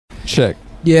chick.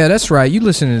 Yeah, that's right. You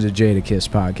listening to Jada Kiss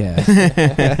podcast.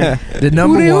 The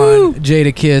number one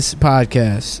Jada Kiss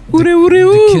podcast.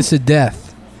 The Kiss of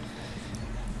Death.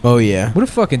 Oh, yeah. What a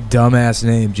fucking dumbass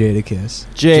name, Jada Kiss.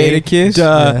 Jada Kiss?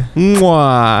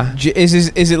 Mwah.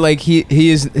 Is it like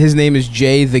his name is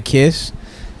Jay the Kiss?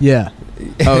 Yeah.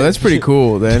 Oh, that's pretty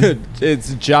cool, then.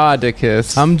 It's Jada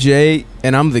Kiss. I'm Jay,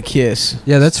 and I'm the Kiss.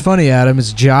 Yeah, that's funny, Adam.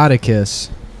 It's Jada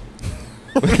Kiss.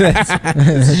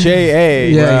 It's J-A.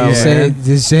 Yeah, Wow,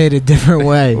 you say it a different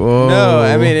way. Whoa. No,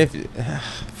 I mean, if...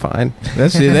 Fine.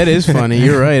 that is funny.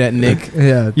 You're right, Nick.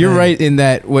 Yeah, You're right in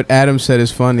that what Adam said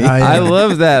is funny. I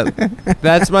love that.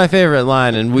 That's my favorite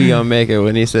line in We Gonna Make It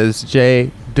when he says, J,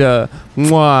 duh,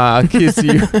 mwah, I'll kiss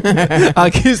you.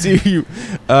 I'll kiss you,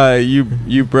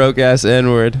 you broke-ass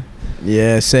N-word.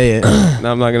 Yeah, say it.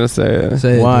 No, I'm not going to say it.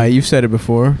 Say it, Why? dude. You've said it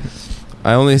before.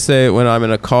 I only say it when I'm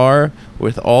in a car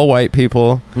with all white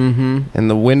people Mm-hmm. and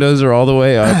the windows are all the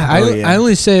way up. I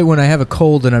only say it when I have a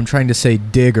cold and I'm trying to say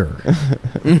digger.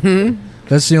 Mm-hmm.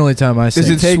 That's the only time I say Does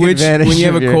it Take switch advantage when you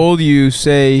have of a your- cold? You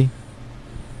say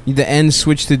the N's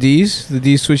switch to D's. The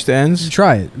D's switch to N's.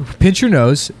 Try it. Pinch your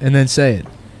nose and then say it.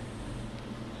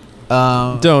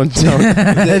 Don't.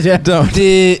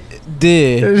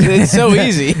 It's so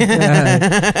easy.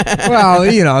 Well,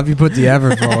 you know, if you put the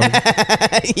effort forward.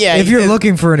 Yeah. If you're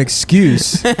looking for an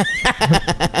excuse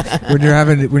when you're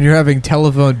having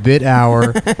telephone bit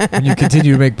hour and you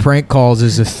continue to make prank calls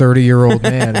as a 30-year-old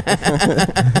man.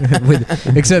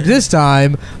 Except this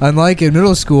time, unlike in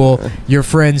middle school, your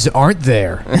friends aren't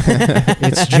there.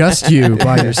 It's just you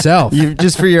by yourself.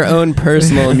 Just for your own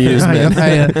personal amusement.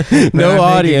 No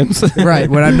audience. Right,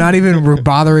 when I'm not even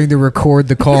bothering to record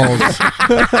the calls.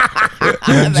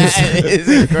 I'm just that is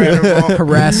incredible.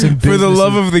 harassing For the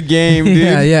love of the game, dude.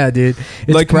 Yeah, dude. It's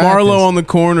like practice. Marlo on the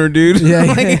corner, dude.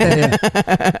 Yeah.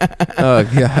 Oh,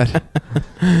 God.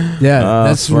 Yeah, Oh,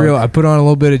 that's fuck. real. I put on a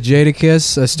little bit of Jada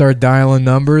Kiss. I start dialing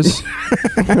numbers.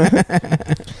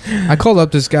 I called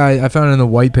up this guy. I found in the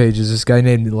white pages this guy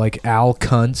named like Al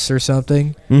Kuntz or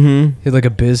something. Mm-hmm. He had like a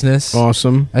business.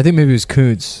 Awesome. I think maybe it was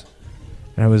Kuntz.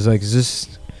 And I was like, is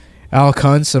this Al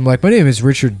Kuntz? I'm like, my name is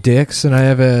Richard Dix, and I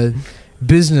have a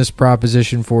business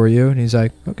proposition for you. And he's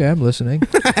like, okay, I'm listening.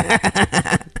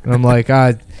 And I'm like,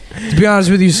 to be honest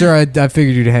with you, sir, I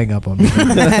figured you'd hang up on me.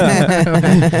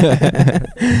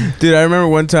 Dude, I remember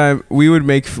one time we would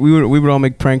all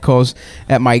make prank calls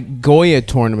at my Goya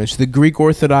tournaments, the Greek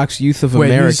Orthodox Youth of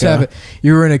Wait, America.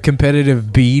 you were in a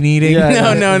competitive bean eating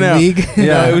No. league?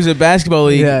 No, it was a basketball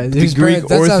league. Yeah, the his Greek parents,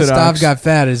 that's Orthodox. how Stav got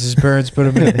fat. Is his parents put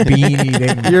him in bean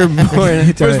eating? You're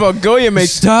born. First of all, Goya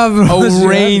makes Stav, a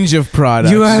range of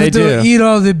products. You have They to do. eat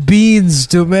all the beans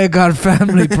to make our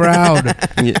family proud.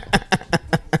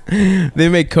 They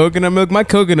make coconut milk. My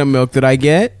coconut milk that I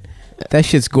get, that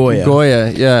shit's Goya.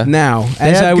 Goya, yeah. Now,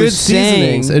 They as have I good was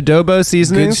saying, seasonings. Adobo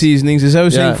seasonings. good seasonings. As I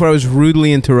was saying Yeah. before, I was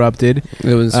rudely interrupted.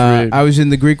 It was rude. I was in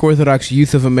the Greek Orthodox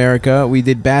Youth of America. We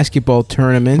did basketball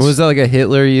tournaments. Was that like a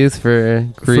Hitler Youth for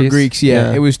Greece? For Greeks,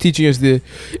 yeah. It was teaching us the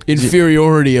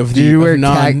inferiority of the Did you wear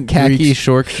non-Greeks. khaki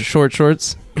short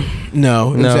shorts?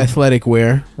 No, it was No. athletic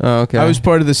wear. Oh, okay. I was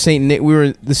part of the Saint Nick.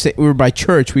 We were by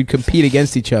church. We'd compete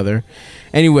against each other.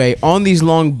 Anyway, on these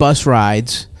long bus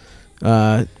rides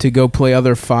to go play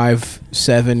other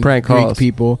 5-7 Prank Greek calls.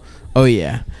 people. Oh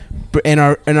yeah, and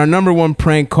our number one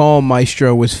prank call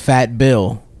maestro was Fat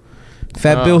Bill.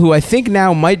 Fat Bill, who I think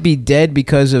now might be dead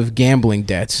because of gambling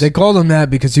debts. They called him that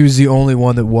because he was the only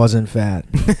one that wasn't fat.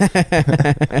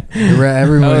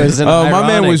 Everyone. it's an my man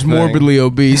ironic was thing. morbidly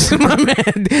obese. My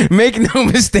man, make no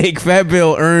mistake, Fat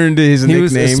Bill earned his He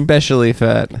was nickname. especially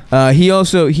fat. He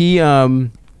lost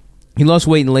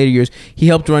weight in later years. He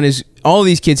helped run all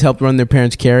these kids helped run their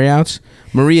parents' carryouts.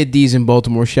 Maria D's in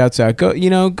Baltimore shouts out,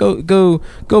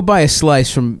 go buy a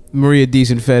slice from Maria D's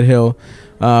in Fed Hill.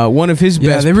 One of his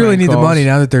Yeah, best. they really prank need the calls- money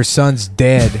now that their son's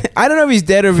dead. I don't know if he's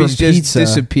dead or if From he's just pizza.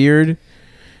 disappeared.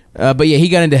 But yeah, he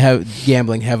got into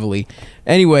gambling heavily.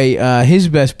 Anyway, his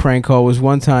best prank call was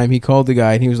one time he called the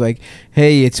guy and he was like,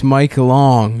 "Hey, it's Mike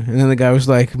Long," and then the guy was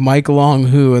like, "Mike Long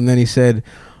who?" And then he said,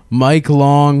 "Mike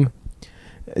Long,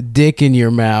 dick in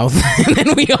your mouth." And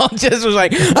then we all just was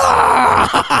like,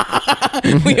 "Ah!"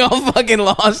 We all fucking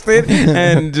lost it,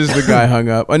 and just the guy hung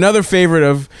up. Another favorite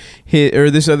of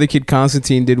this other kid,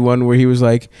 Constantine, did one where he was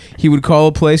like, he would call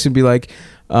a place and be like,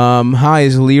 "Hi,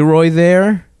 is Leroy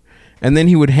there?" And then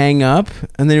he would hang up,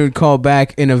 and then he would call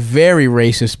back in a very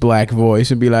racist black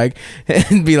voice and be like,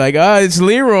 it's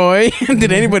Leroy.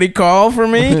 Did anybody call for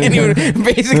me? And he would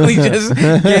basically just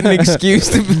get an excuse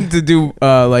to do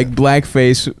like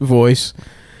blackface voice.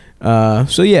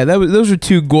 So yeah, those were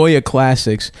two Goya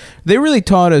classics. They really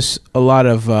taught us a lot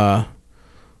about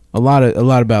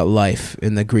life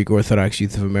in the Greek Orthodox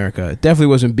Youth of America. It definitely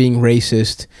wasn't being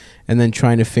racist and then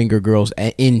trying to finger girls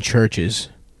in churches,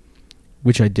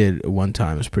 which I did one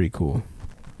time. It was pretty cool.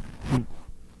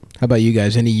 How about you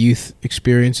guys? Any youth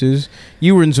experiences?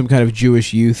 You were in some kind of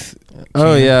Jewish youth.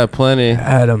 Oh yeah, plenty.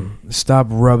 Adam, stop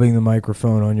rubbing the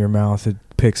microphone on your mouth. It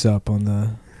picks up on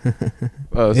the.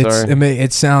 Oh, sorry.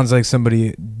 It sounds like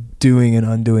somebody doing and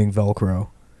undoing Velcro.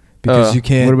 Because you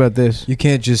can't. What about this? You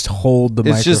can't just hold the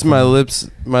microphone. It's just my lips.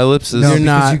 My lips is. No, They're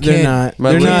not. you They're can't-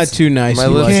 not. They're lips- not too nice. my You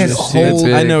lips can't is hold.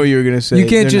 too I big. know what you were gonna say. You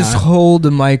can't They're just not. hold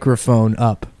the microphone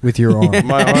up with your arm.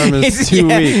 My arm is too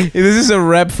weak. This is a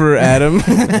rep for Adam.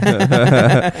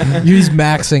 He's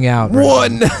maxing out. Right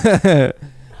One.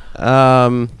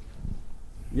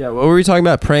 Yeah, what were we talking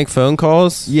about? Prank phone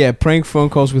calls? Yeah, prank phone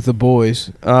calls with the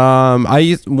boys. I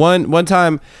used one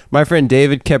time my friend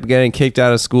David kept getting kicked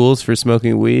out of schools for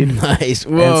smoking weed. Nice.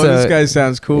 Whoa, so- this guy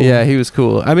sounds cool. Yeah, he was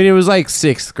cool. I mean, it was like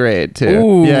 6th grade too.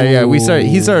 Ooh. Yeah.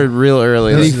 He started real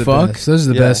early. Did Those he are the fuck? best. Those are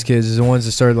the Yeah. best kids. Is the ones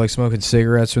that started like smoking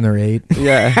cigarettes when they're 8.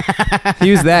 Yeah,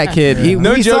 he was that kid.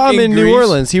 No We joke, saw him in in New Greece-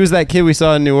 Orleans. He was that kid we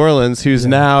saw in New Orleans who's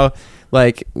now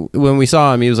like when we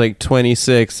saw him, he was like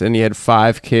 26 and he had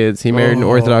 5 kids. He married an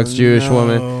Orthodox Jewish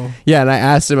woman. Yeah, and I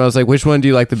asked him, I was like, "Which one do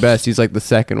you like the best?" He's like, "The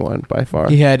second one by far."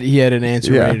 He had an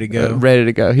answer ready to go. ready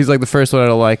to go. He's like, the first one I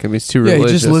don't like him. He's too Yeah,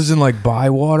 religious. he just lives in like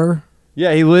Bywater.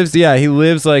 Yeah, he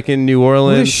lives like in New What a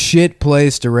Orleans. shit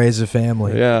place to raise a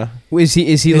family. Yeah. Is he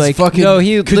It's like fucking No,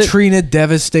 he li- Katrina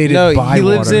devastated No, Bywater. he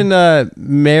lives in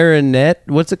Marinette.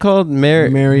 What's it called?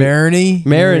 Marigny.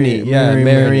 Marigny. Yeah,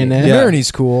 Marionette? Yeah.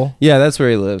 Marigny's cool. Yeah, that's where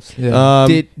he lives. Yeah.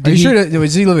 Did Are you he- sure?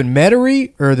 Does he live in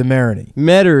Metairie or the Marigny?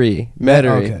 Metairie.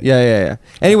 Okay. Yeah.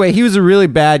 Anyway, he was a really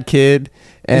bad kid.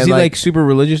 And Is he like super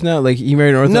religious now? Like he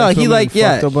married an Orthodox no, he woman like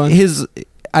and fucked a bunch?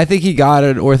 I think he got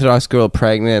an Orthodox girl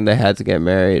pregnant and they had to get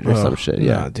married or some shit.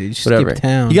 Yeah, Nah, dude, just whatever. skip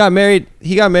town. He got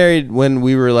married when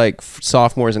we were like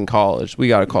sophomores in college. We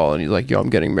got a call and he's like, "Yo, I'm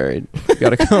getting married. You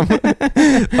gotta come."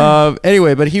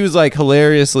 Anyway, but he was like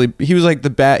hilariously. He was like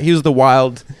he was the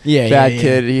wild bad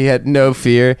kid. He had no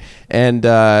fear and.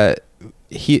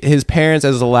 His parents,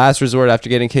 as a last resort after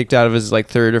getting kicked out of his like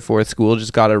 3rd or 4th school,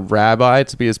 just got a rabbi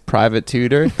to be his private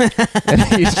tutor. And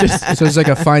he's just So it's like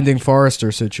a Finding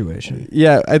Forrester situation.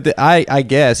 yeah, I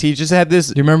guess he just had this.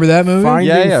 Do you remember that movie? Finding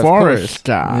Yeah, of Forrest.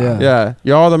 Yeah. Yeah,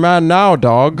 you're the man now,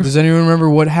 dog. Does anyone remember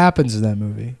what happens in that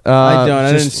movie? I don't.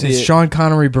 I didn't Just- see it's it. Sean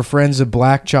Connery befriends a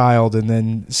black child and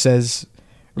then says,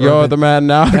 You're the man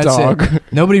now, That's dog. it.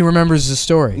 Nobody remembers the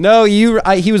story. No, he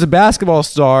was a basketball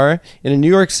star in a New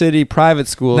York City private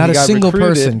school. Not He a got single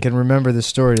recruited. person can remember the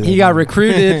story. To He that got movie.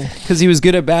 recruited because he was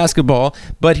good at basketball,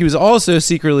 but he was also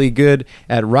secretly good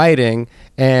at writing.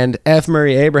 And F.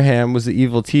 Murray Abraham was the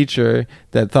evil teacher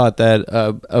that thought that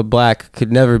a black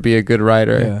could never be a good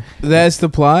writer. Yeah. That's the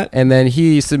plot. And then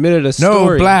he submitted a No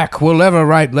story. black will ever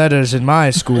write letters in my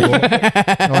school.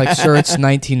 I'm like, sir, it's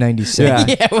 1997.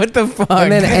 Yeah. Yeah, what the fuck?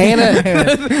 And then Anna.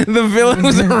 the villain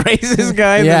was a racist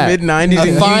guy in Yeah. the mid '90s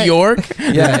in Fine. New York.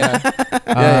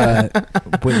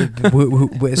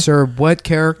 Sir, what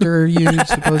character are you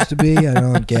supposed to be? I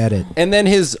don't get it. And then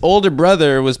his older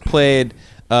brother was played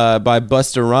by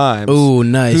Busta Rhymes. Oh,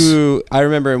 nice. Who I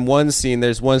remember in one scene,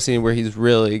 there's one scene where he's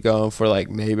really going for like,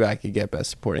 maybe I could get best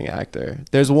supporting actor.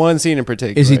 There's one scene in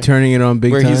particular. Is he turning it on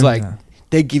big where time? he's like, Yeah.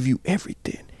 they give you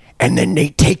everything and then they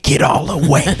take it all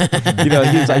away.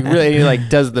 He's like really, he like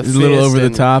does the He's a little fist over the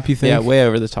and- top, you think? Yeah, way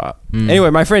over the top. Mm. Anyway,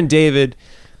 my friend David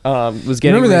was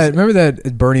getting Remember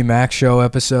that Bernie Mac show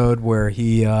episode where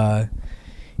he's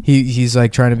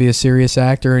like trying to be a serious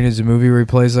actor and it's a movie where he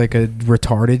plays like a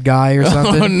retarded guy or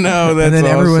something. Oh no, that's and then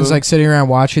everyone's awesome. like sitting around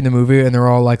watching the movie and they're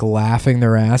all like laughing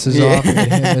their asses off at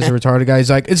him as a retarded guy. He's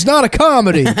like, it's not a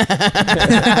comedy.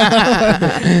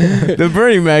 The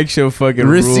Bernie Mac show fucking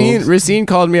rules. Racine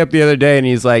called me up the other day and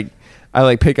he's like, I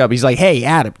like pick up. He's like, "Hey,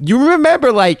 Adam, you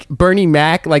remember like Bernie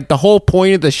Mac? Like the whole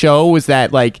point of the show was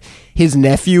that like his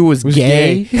nephew was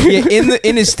gay." Yeah,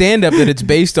 in his stand up that it's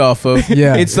based off of.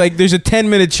 Yeah. It's like there's a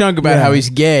 10-minute chunk about Yeah. how he's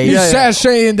gay. He's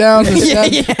sashaying down the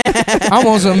steps. I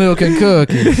want some milk and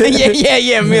cookies.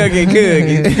 yeah, milk and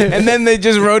cookies. And then they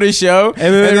just wrote a show,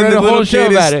 and then they wrote the a whole little show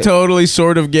kid about is it. totally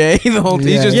sort of gay. The whole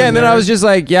he's just Yeah, a and then I nerd. was just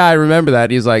like, "Yeah, I remember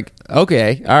that." He's like,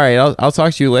 "Okay, all right, I'll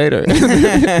talk to you later."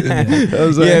 I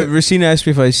was like, yeah. Racine asked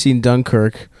me if I'd seen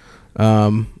Dunkirk.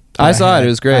 I saw it. It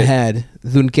was great. I had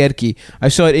Dunkerque. I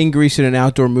saw it in Greece in an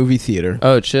outdoor movie theater.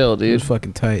 Oh, chill, It dude. was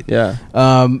fucking tight. Yeah.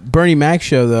 Bernie Mac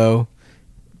show though,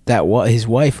 his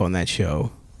wife on that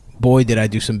show boy, did I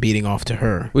do some beating off to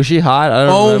her. Was she hot? I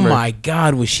don't Oh remember. my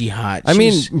God, was she hot? I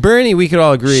mean, Bernie, we could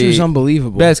all agree. she was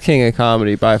unbelievable. Best king of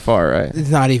comedy by far, right? It's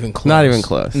not even close. Not even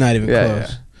close. Not even Yeah,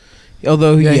 close.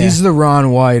 Although, Yeah, he's the Ron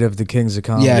White of the Kings of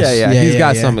Comedy. Yes. Yeah, he's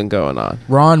got yeah. something going on.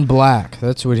 Ron Black.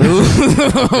 That's what he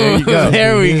There you go.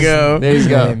 There we go. There you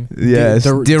go. name. Yes,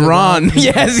 Deron.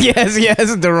 Yes,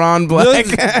 Deron Black.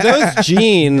 Those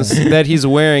jeans that he's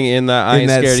wearing in the I In Ain't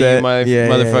that Scared set. of You My Yeah,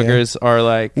 Motherfuckers are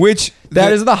like, Which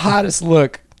that is the hottest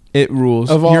look. it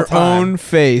rules. Of all Your time. own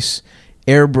face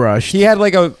airbrushed. He had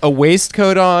like a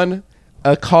waistcoat on,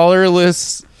 a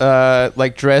collarless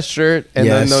like dress shirt, and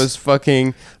then Yes. those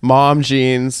fucking mom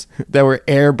jeans that were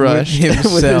airbrushed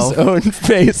With with himself. his own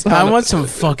face on I it. want some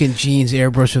fucking jeans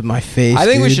airbrushed with my face. I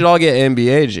think we dude. should all get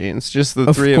NBA jeans, just the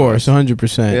Of three course, of us.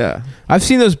 100%. Yeah, I've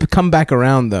seen those come back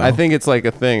around though. I think it's like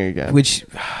a thing again. which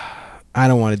I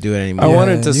don't want to do it anymore. I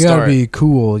wanted to You gotta start. be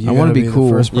cool. I want to be the cool.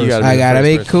 first You person. gotta be I the gotta first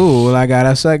be person. cool. I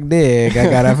gotta suck dick. I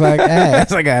gotta fuck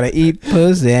ass. I gotta eat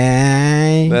pussy.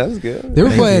 That's good. They were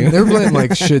Thank playing. you. They were playing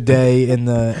like Sade in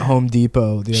the Home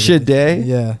Depot. The other day. Sade?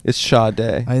 Yeah, It's Shaw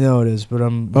Day. I know it is, but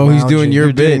I'm. Oh, he's doing lounging. your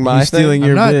You're bit. doing my He's thing? stealing I'm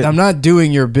your not. bit. I'm not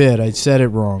doing your bit. I said it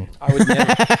wrong. I would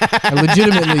never. I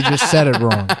legitimately just said it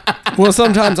wrong. Well,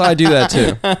 sometimes I do that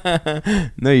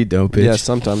too. No, you don't, bitch. Yeah,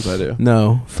 sometimes I do.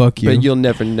 No, fuck you. But you'll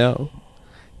never know.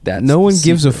 That's no the one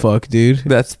gives a secret. fuck, dude.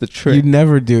 That's the trick. You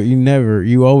never do it. You never.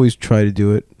 You always try to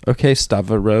do it. Okay,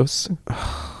 Stavros.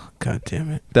 God damn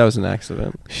it. That was an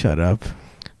accident. Shut up.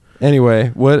 Anyway,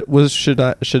 what was should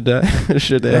I?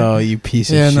 Oh, you piece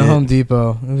Yeah, of in shit. the Home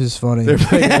Depot. It was funny. They're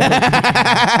playing-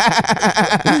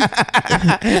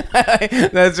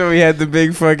 That's when we had the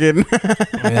big fucking.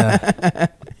 Yeah.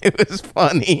 It was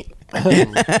funny.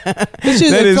 It's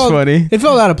just- That it is felt- funny. It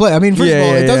felt out of place. I mean, first Yeah, of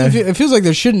all, yeah, it doesn't. yeah. Feel, it feels like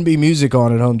there shouldn't be music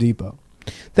on at Home Depot.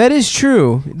 That is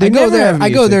true. They I go never there. have I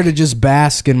go music. there to just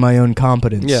bask in my own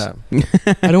competence. yeah.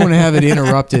 I don't want to have it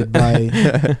interrupted by,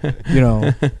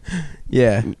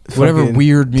 Yeah. whatever Fucking-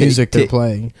 weird music they're ta-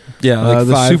 playing. Yeah, like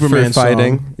the five Superman for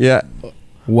fighting. song. Yeah.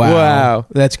 Wow. Wow.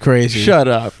 That's crazy. Shut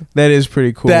up. That is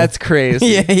pretty cool. That's crazy.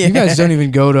 yeah, yeah. You guys don't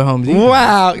even go to Home Depot.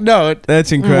 Wow. No.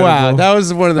 That's incredible. Wow. That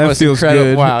was one of the That most feels incredible.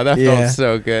 good. Wow. That Yeah. felt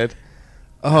so good.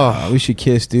 Oh, we should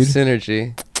kiss, dude.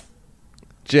 Synergy.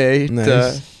 Jay.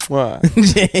 Nice. What?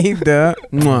 Jay, duh.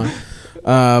 Mwah.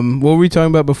 What were we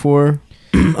talking about before?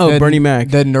 Oh, That- Bernie Mac.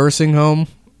 That nursing home.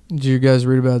 Did you guys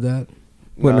read about that?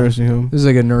 What No. nursing home? This is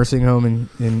like a nursing home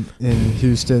in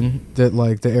Houston that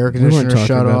like the air weren't conditioner talking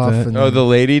shut about off. that. And Oh, the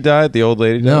lady died. The old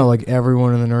lady died. no, like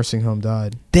everyone in the nursing home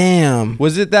died. Damn.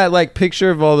 Was it that like picture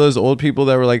of all those old people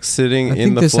that were like sitting I in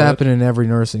think the this flood? happened in every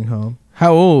nursing home. How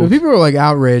But old? people were like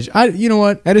outraged. You know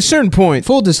what? At a certain point.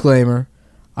 Full disclaimer,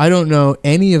 I don't know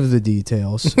any of the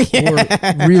details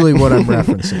or really what I'm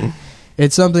referencing.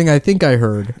 It's something I think I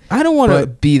heard. I don't want to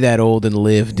But- be that old and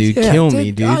live, dude. Yeah, Kill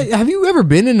me, dude. have you ever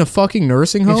been in a fucking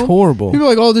nursing home? It's horrible. People are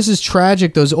like, oh, this is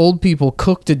tragic. Those old people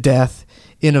cooked to death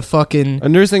in a fucking A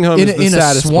nursing home in, is the in a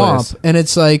saddest swamp, place. and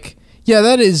it's like, yeah,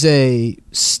 that is a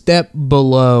step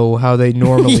below how they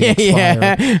normally yeah,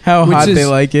 expire. yeah. How Which hot they is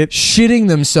like it. Shitting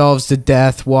themselves to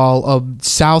death while a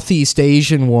Southeast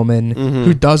Asian woman Mhm.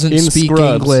 who doesn't In speak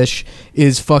scrubs. English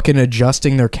is fucking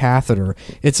adjusting their catheter.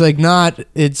 It's like not.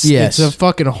 It's Yes. it's a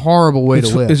fucking horrible way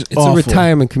to live. It's It's awful. a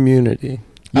retirement community.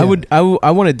 I would. I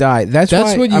want to die. That's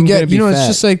That's why what you I'm gonna get. be You know, it's fat.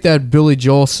 just like that Billy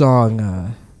Joel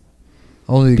song.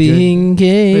 Only the good. being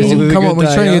gay. Basically, Only the come good on, when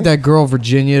he's die trying to young. get that girl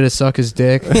Virginia to suck his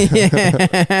dick. But yeah,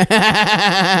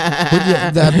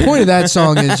 the point of that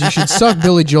song is you should suck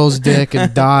Billy Joel's dick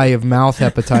and die of mouth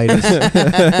hepatitis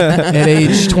at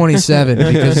age 27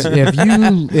 because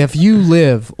if you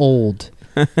live old,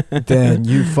 then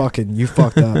you fucked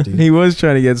up, dude. He was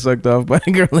trying to get sucked off by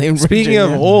a girl named Speaking of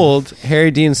Virginia. old,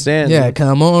 Harry Dean Stanton. Yeah,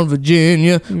 come on,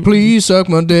 Virginia, please suck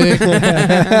my dick.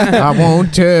 I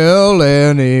won't tell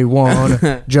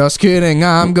anyone. Just kidding,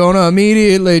 I'm gonna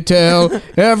immediately tell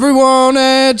everyone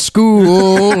at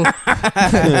school.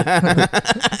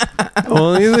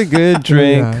 Only the good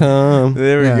drink Yeah. come.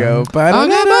 There we Yeah. go. I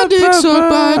got my dick sucked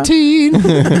by a teen.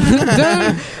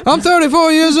 I'm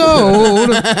 34 years old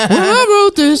when I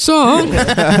wrote this song.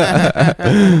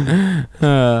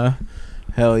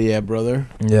 Hell yeah, brother.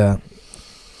 Yeah.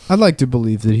 I'd like to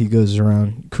believe that he goes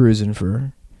around cruising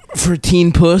for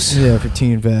Teen puss. for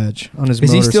teen vag on his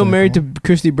Is he still motorcycle. married to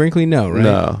Christy Brinkley? No, right?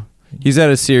 No. He's had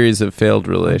a series of failed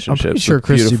I'm relationships pretty sure with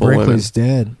Christy beautiful Brinkley's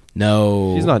dead. No.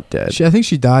 women. She's not dead. I think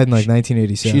she died in like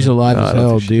 1987. She's alive No, I as don't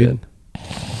hell, think she dude.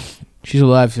 She's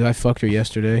alive. I fucked her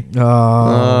yesterday. Oh,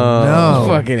 no.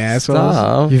 Fucking assholes.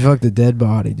 Stop. You fucked a dead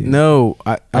body, dude. No,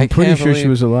 I'm I pretty can't sure she believe-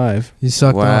 was alive. You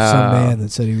sucked off some Wow. man that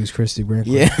said he was Christy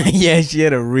Brinkley. Yeah, yeah, she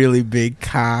had a really big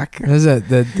cock. Is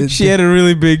that She had a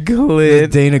really big the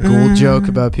clit. Dana Gould joke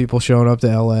about people showing up to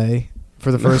L.A.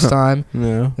 for the first time?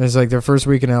 No. It's like their first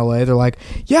week in L.A. They're like,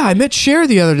 yeah, I met Cher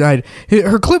the other night.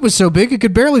 Her clit was so big it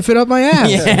could barely fit up my ass.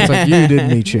 Yeah. It's like, you didn't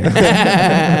meet Cher.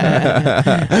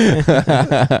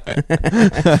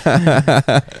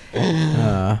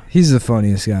 He's the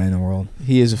funniest guy in the world.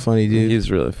 He is a funny dude. He's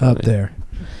really funny. Up there.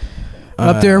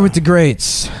 Up there with the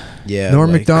greats. Yeah.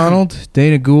 Norm like Macdonald,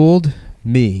 Dana Gould,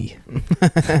 me.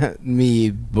 me,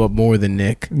 but more than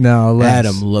Nick. No, less.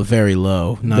 Adam, very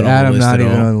low. Not on Adam the list not at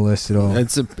even all. on the list at all.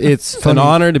 It's Funny. an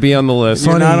honor to be on the list.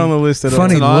 You're Funny- not on the list at all.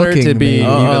 funny It's an honor looking, to be maybe. even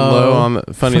Uh-oh. low on the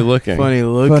funny looking. Funny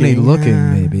looking. Funny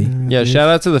looking, maybe. Yeah, shout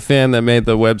out to the fan that made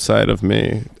the website of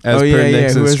me as Oh per yeah, Nick's yeah. Who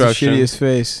has the instruction. shittiest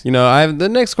face? You know, the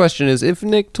next question is: if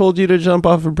Nick told you to jump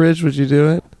off a bridge, would you do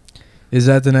it? Is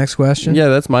that the next question? Yeah,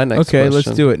 that's my next Okay, question.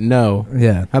 let's do it. No.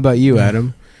 Yeah. How about you,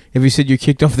 Adam? If you said you're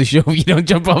kicked off the show, if you don't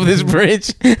jump off this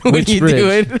bridge, would Which you bridge? do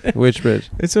it? Which bridge?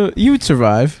 You would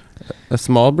survive. A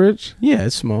small bridge? Yeah,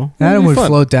 it's small. Adam be would fun.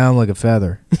 float down like a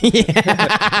feather.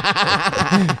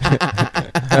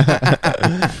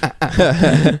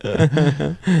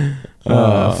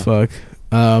 Oh fuck.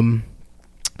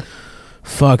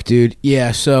 Fuck, dude.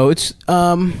 Yeah. So it's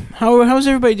how's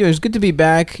everybody doing? It's good to be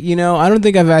back. You know, I don't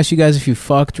think I've asked you guys if you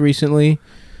fucked recently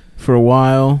for a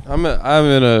while. I'm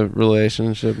in a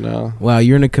relationship now. Wow,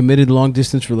 you're in a committed long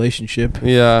distance relationship.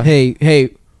 Yeah. Hey,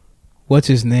 what's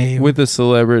his name? With a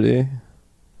celebrity.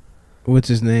 What's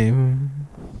his name?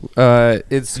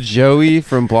 It's Joey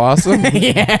from Blossom.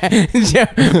 Yeah.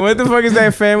 What the fuck is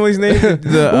that family's name?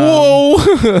 Whoa!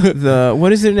 The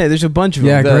what is their name? There's a bunch of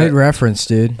Yeah, them. great reference,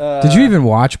 dude. Did you even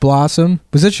watch Blossom?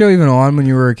 Was that show even on when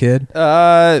you were a kid?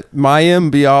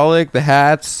 Mayim Bialik, the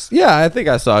hats. Yeah, I think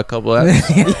I saw a couple of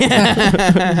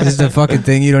that. This is a fucking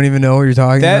thing you don't even know what you're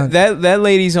talking about. That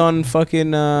lady's on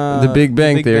fucking The Big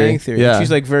Bang Theory. Yeah.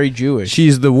 She's like very Jewish.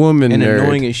 She's the woman And nerd.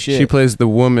 annoying as shit. She plays the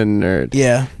woman nerd.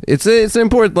 yeah. It's an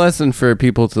important lesson for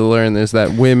people to learn is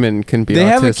that women can be They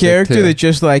have a autistic, character too. that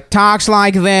just like talks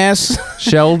like this.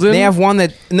 Sheldon? They have one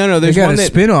that They there's got one a that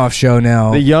spin-off show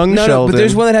now. the young no, Sheldon. but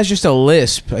there's one that has just a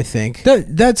lisp, I think.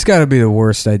 That's got to be the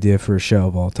worst idea for a show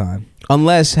of all time.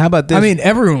 Unless, how about this? I mean,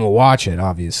 everyone will watch it,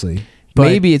 obviously. But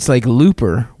maybe it's like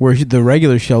Looper, where the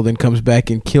regular Sheldon comes back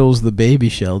and kills the baby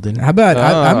Sheldon. how about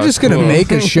I'm just going to cool.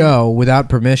 make a show without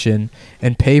permission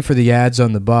and pay for the ads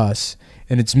on the bus,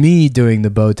 and it's me doing the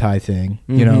bow tie thing,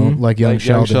 you know, Mhm. like young Like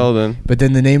Sheldon. Sheldon. But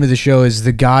then the name of the show is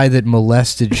The Guy That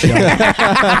Molested Sheldon.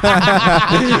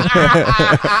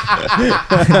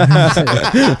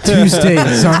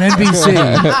 Tuesdays on NBC.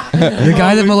 The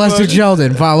Guy That Molested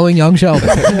Sheldon, following young Sheldon.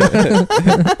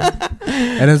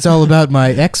 And it's all about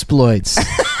my exploits,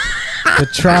 the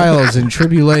trials and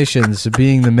tribulations of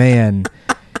being the man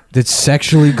that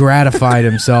sexually gratified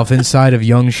himself inside of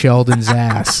young Sheldon's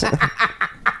ass.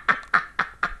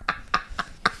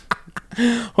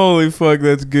 Holy fuck,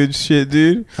 that's good shit,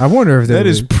 dude. I wonder if That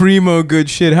is primo good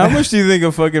shit. How much do you think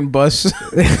a fucking bus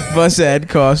ad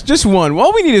costs? Just one.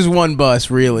 All we need is one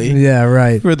bus, really, Yeah,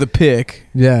 right. for the pick.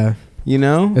 Yeah. You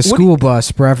know, A school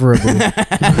bus, preferably.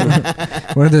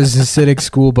 One of those acidic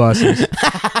school buses.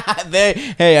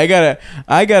 Hey, I got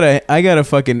a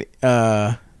fucking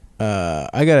I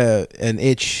got an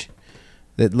itch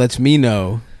that lets me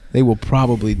know they will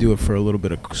probably do it for a little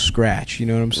bit of scratch. You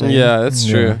know what I'm saying? Yeah, that's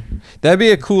Yeah. true. That'd be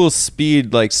a cool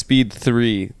speed, like Speed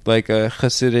 3, like a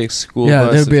Hasidic school Yeah,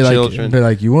 bus they'd of be children.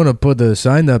 like, you want to put a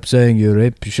sign up saying you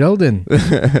raped Sheldon?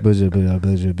 In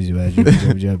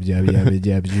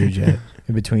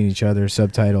between each other,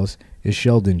 subtitles. Is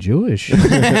Sheldon Jewish?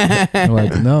 They're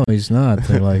like, no, he's not.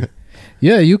 They're like,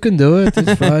 yeah, you can do it.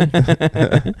 It's fine.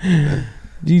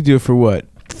 You do it for what?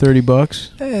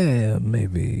 $30?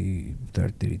 Maybe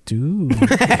 32.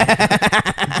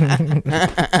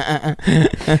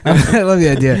 I love the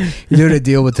idea. You're doing a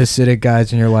deal with the Hasidic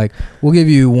guys, and you're like, we'll give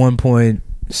you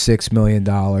 $1.6 million,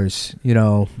 you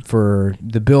know, for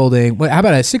the building. Wait, how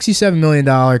about a $67 million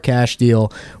cash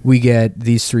deal? We get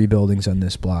these 3 buildings on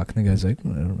this block. And the guy's like, I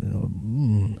don't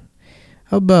know,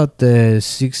 how about the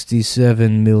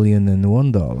 $67 million and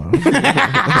 $1?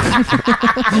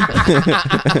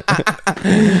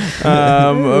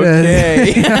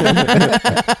 Okay.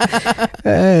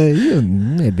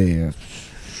 Maybe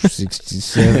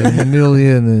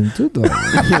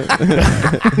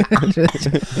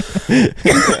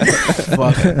 $67,002,000.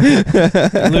 Fuck.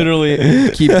 Literally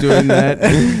keep doing that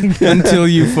until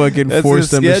you fucking That's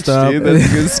force a them to sketch, stop. dude.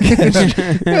 That's a good sketch.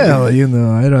 Hell,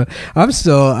 I don't. I'm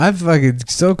fucking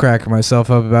still cracking myself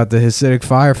up about the Hasidic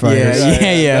firefighters.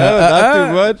 Yeah. No,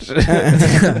 not too much.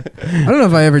 I don't know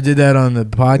if I ever did that on the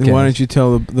podcast. Why don't you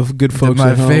tell the good folks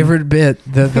my at home? favorite bit,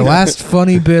 the last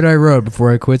funny bit I wrote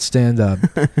before I quit stand-up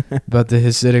about the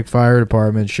Hasidic fire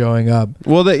department showing up.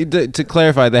 Well, to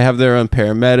clarify, they have their own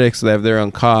paramedics. They have their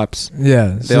own cops.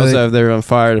 Yeah. They also have their own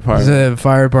fire department. So the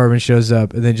fire department shows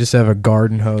up and they just have a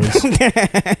garden hose.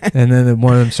 And then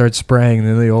one of them starts spraying and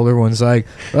then the older one's like,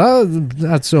 "Oh,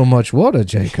 not so much water,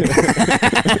 Jacob.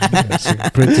 It's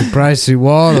a pretty pricey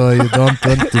water. You don't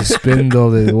want to spend all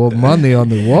the money on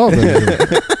the water.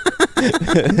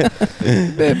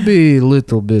 Maybe a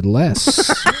little bit less."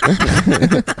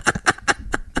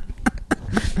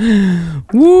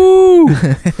 Woo!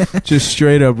 Just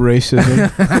straight up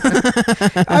racism.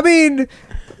 I mean,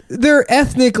 they're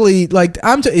ethnically like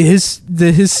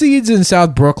the Hasids in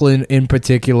South Brooklyn in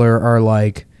particular are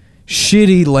like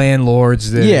shitty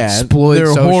landlords that exploit they're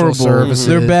social horrible. services.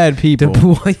 They're bad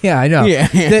people. Yeah, I know. Yeah.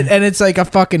 And it's like a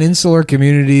fucking insular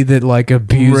community that like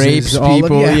abuses Rapes all of-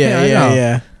 people. I know.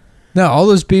 Yeah. No, all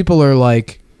those people are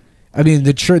like, I mean,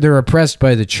 the church. They're oppressed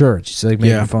by the church. It's like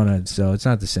making fun of it, so it's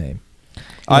not the same.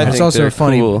 I it's think also they're a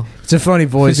funny. cool. It's a funny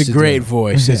voice. It's a to great do.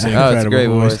 voice. It's an Oh, it's a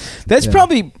incredible great voice. voice. That's Yeah.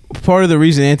 probably part of the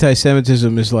reason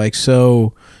anti-Semitism is like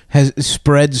has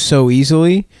spread so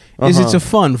easily. Is it's a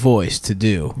fun voice to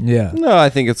do. Yeah. No, I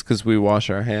think it's because we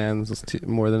wash our hands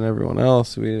more than everyone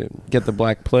else. We get the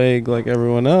Black Plague like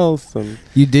everyone else. And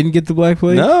You didn't get the Black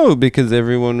Plague? no, because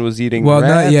everyone was eating Well,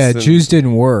 rats. not Jews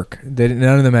didn't work.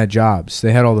 None of them had jobs.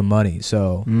 They had all the money,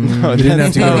 so No, they didn't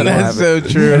have to go to that's lab. so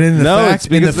true. And in the, No, it's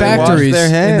in the because they washed factories, their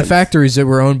in the hands. factories that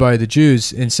were owned by the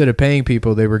Jews, instead of paying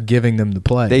people, they were giving them the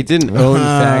plague. They didn't own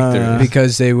factories.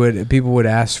 because people would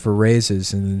ask for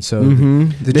raises, and so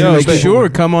the No, Jewish but- people- Sure,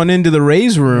 come on into the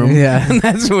raise room. Yeah. And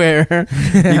that's where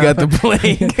you got the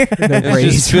plague.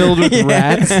 It's just filled with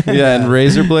rats. Yeah, and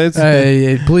razor blades.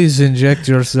 Please inject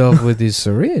yourself with this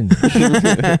syringe,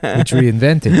 which we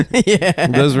invented. Yeah.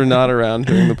 Those were not around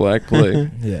during the Black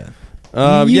Plague. Yeah.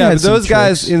 You Yeah, had but some those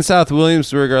guys tricks. in South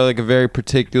Williamsburg are like a very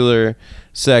particular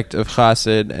sect of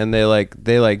Chassid, and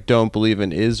they don't believe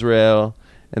in Israel,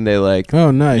 and they like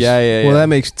Oh, nice. Yeah. Well, that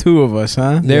makes two of us,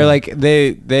 huh? they're Yeah. like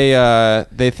they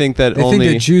think that They only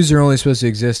think that Jews are only supposed to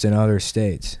exist in other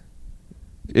states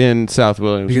in South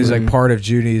Williamsburg. because like part of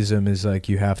Judaism is like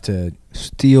you have to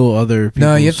Steal other people's...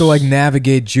 no, you have to like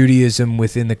navigate Judaism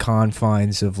within the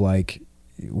confines of like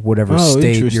whatever Oh,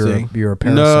 state interesting. you're a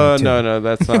parasite no, to.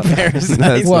 that's not. Parasite.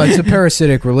 that's Well, not- it's a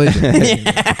parasitic religion.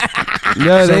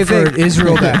 no, So they for think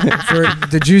Israel, for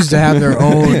the Jews to have their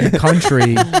own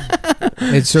country,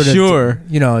 it's sort of Sure.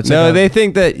 It's no, like they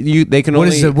think that they can what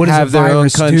only does have a their own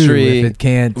virus do country. if it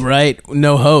can't? Right.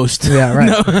 No host. Yeah,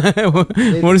 right. No.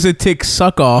 What does a tick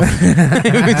suck off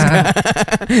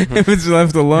if it's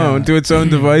left alone to its own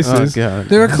Oh devices? God!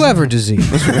 They're a clever disease.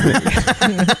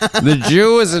 The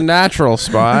Jew is a natural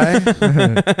spy.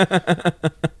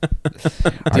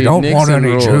 I don't want Nixon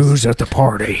any rules. Jews at the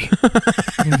party.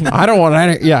 I don't want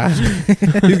any. Yeah,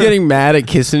 he's getting mad at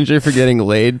Kissinger for getting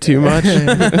laid too much.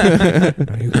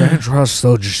 You can't trust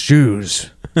those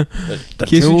Jews.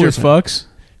 Kissinger fucks?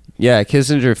 Yeah,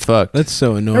 Kissinger fucked. That's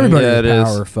so annoying. Everybody Yeah, with it is.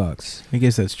 power fucks. I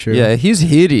guess that's true. Yeah, he's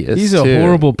hideous. He's a too.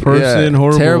 horrible person, Yeah,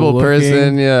 horrible terrible looking.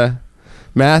 person. Yeah,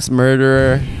 mass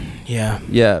murderer. Yeah.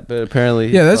 Yeah, but apparently,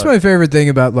 Yeah, that's my favorite thing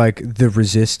about like the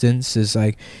resistance is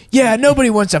like, yeah, nobody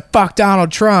wants to fuck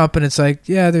Donald Trump, and it's like,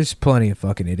 yeah, there's plenty of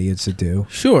fucking idiots that do.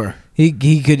 Sure.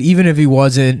 He could, even if he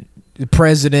wasn't the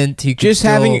president, he could Just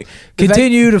still having-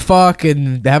 continue to fuck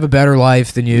and have a better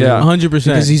life than you. Yeah. 100%.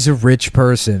 Because he's a rich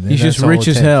person. and He's that's just all rich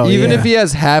it as takes. hell. Even yeah. if he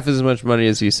has half as much money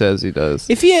as he says he does.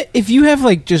 If you have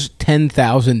like just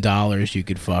 $10,000, you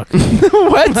could fuck.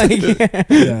 What? Like,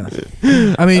 Yeah.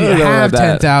 I mean, I you don't know have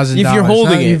about that. $10,000. If you're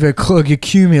holding it. You've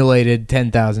accumulated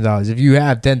 $10,000. If you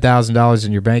have $10,000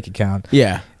 in your bank account,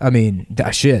 yeah. I mean,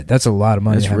 shit, that's a lot of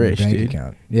money That's to have rich, in your bank dude.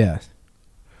 account. Yeah.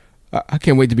 I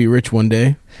can't wait to be rich one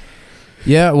day.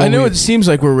 Yeah. Well, I know it seems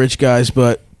like we're rich guys,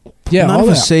 but yeah, none all of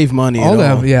us that, save money all at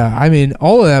that, all. yeah. I mean,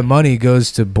 all of that money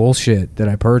goes to bullshit that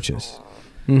I purchase.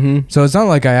 Mm-hmm. So it's not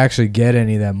like I actually get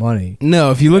any of that money.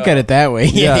 No, if you look at it that way,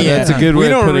 Yeah, that's a good way We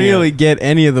of don't putting really get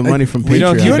any of the money from we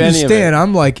don't Patreon. keep You any of understand? it.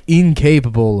 I'm like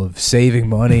incapable of saving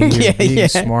money, Yeah, or being yeah.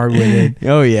 smart with it.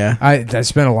 Oh yeah. I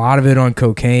spent a lot of it on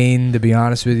cocaine, to be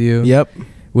honest with you. Yep.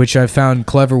 which I found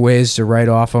clever ways to write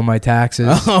off on my taxes.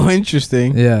 Oh,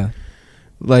 interesting. Yeah.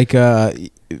 Like,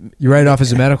 you write it off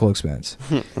as a medical expense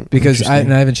because I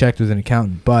haven't checked with an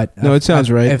accountant, but no, it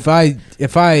sounds right.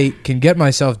 If I can get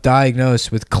myself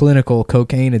diagnosed with clinical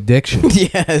cocaine addiction,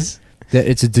 yes, that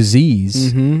it's a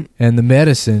disease, and the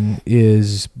medicine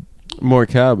is more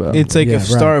cowbell. It's like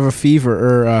starve a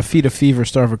fever or feed a fever,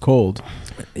 starve a cold.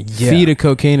 Feed a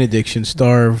cocaine addiction,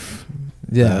 starve.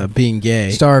 Being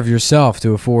gay. Starve yourself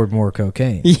to afford more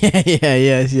cocaine.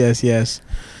 Yes.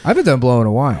 I haven't done blow in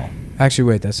a while. Actually,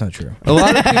 wait, that's not true. A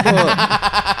lot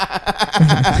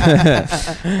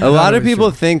of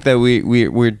people think that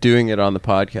we're doing it on the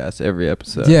podcast every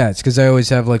episode. Yeah, it's because I always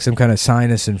have like some kind of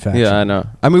sinus infection. Yeah, I know.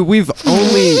 I mean, we've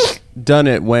only done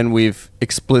it when we've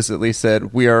explicitly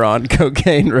said we are on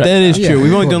cocaine. Right? That is true.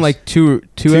 We've only done like two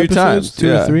episodes, times,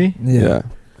 two or three. Yeah.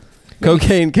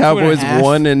 Cocaine Cowboys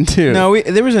 1 and 2. No,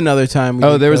 there was another time.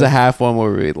 There was a half one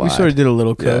where we lied. We sort of did a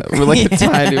little coke. Yeah, we're like a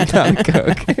tiny amount of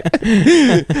coke.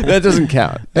 That doesn't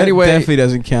count. Anyway, that definitely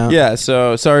doesn't count. Yeah.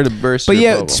 So sorry to burst. But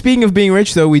your bubble. Speaking of being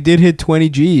rich, though, we did hit 20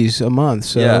 G's a month.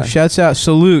 So shouts out,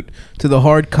 salute to the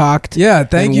hard cocked. Yeah,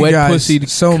 thank you guys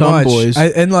so much. Boys.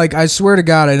 I swear to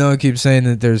God, I know I keep saying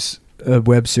that there's a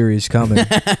web series coming.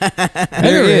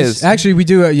 There is. Actually, we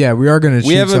do. We are going to.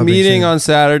 We have a meeting on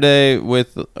Saturday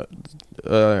with.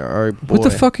 Our boy. What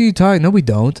the fuck are you talking? No, we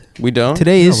don't. We don't.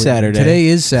 Today is Saturday. Today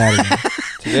is Saturday.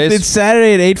 It's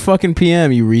Saturday at 8 fucking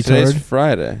p.m. You retard. Today's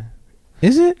Friday.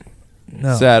 Is it?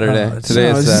 No. Saturday.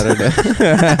 Today is Saturday.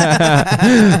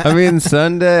 I mean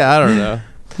Sunday. I don't know.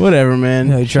 Whatever,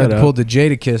 man. You tried to pull the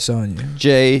Jadakiss on you.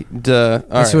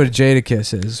 That's what a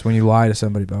Jadakiss is when you lie to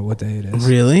somebody about what day it is.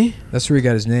 Really? That's where he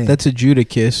got his name. That's a Judah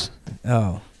kiss.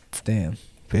 Oh, damn.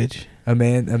 Bitch.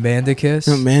 Amanda Kiss?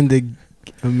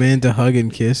 Amanda hug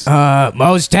and kiss.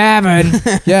 Most Tavern.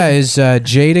 Yeah, is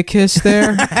Jada Kiss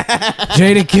there?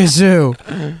 Jada Kiss who?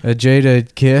 A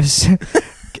Jada Kiss?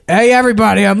 Hey,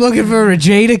 everybody, I'm looking for a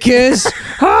Jada Kiss.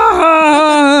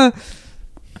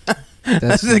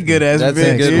 That's a good ass That's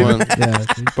bitch, a good dude. one. Yeah.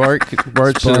 Bart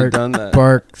should have done that.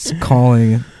 Bart's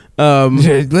calling.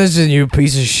 Listen, you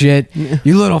piece of shit.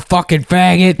 You little fucking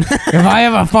faggot. If I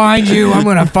ever find you, I'm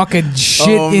gonna fucking shit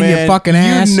in your fucking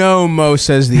ass. You know Mo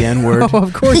says the N-word. Oh,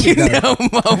 of course you know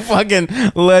Mo fucking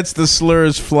lets the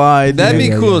slurs fly. That'd be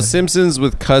cool. Yeah. Simpsons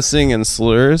with cussing and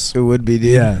slurs. It would be,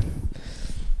 dude. Yeah.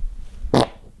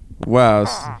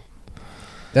 Wow.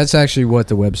 That's actually what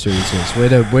the web series is. Way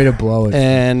to blow it.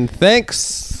 And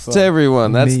thanks to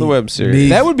everyone. That's the web series.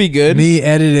 That would be good. Me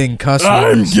editing cuss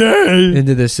words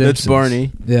into the Simpsons. That's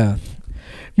Barney. Yeah.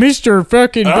 Mr.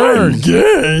 fucking Burns. I'm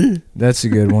gay. That's a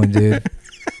good one, dude.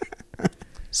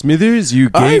 Smithers, you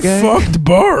gay guy? I fucked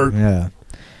Bart. Yeah.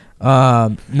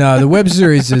 No, the web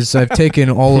series is I've taken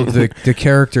all of the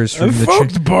characters from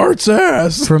fucked Bart's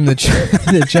ass from the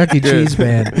Chuck E. Cheese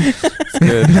band.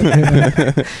 Good.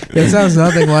 It sounds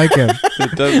nothing like him.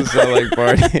 It doesn't sound like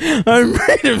Barney. I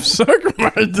made him suck my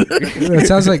dick. It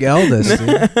sounds like Eldest.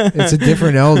 Dude. It's a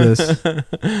different Eldest.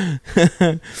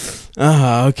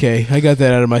 Okay. I got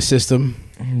that out of my system.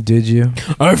 Did you?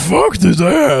 I fucked his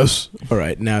ass. All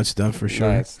right, now it's done for sure.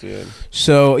 Nice, dude.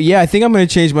 So I think I'm going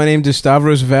to change my name to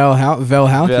Stavros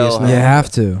Velhalkias now. You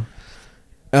have to.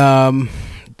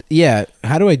 Yeah.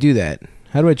 How do I do that?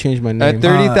 How do I change my name? At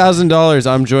 $30,000,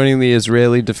 I'm joining the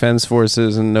Israeli Defense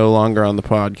Forces and no longer on the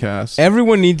podcast.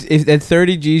 Everyone needs. At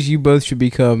 30 G's, you both should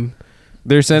become.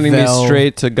 They're sending me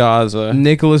straight to Gaza.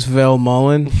 Nicholas Vel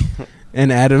Mullen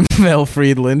and Adam Vel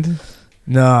Friedland.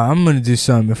 No, I'm gonna do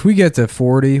something. If we get to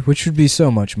 40, which would be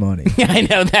so much money. I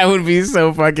know that would be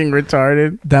so fucking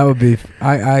retarded. That would be.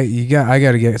 I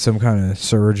got to get some kind of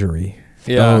surgery.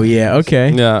 Yeah. Oh yeah.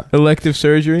 Okay. Yeah. Elective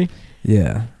surgery.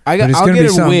 Yeah. I'll get a wig.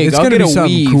 It's I'll gonna get be a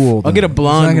something weave. cool. I'll get a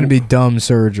blonde. It's not gonna be dumb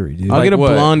surgery, dude. I'll get a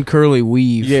what? blonde curly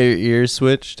weave. You get your ears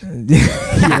switched? My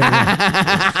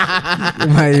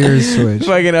ears switched.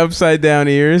 Fucking upside down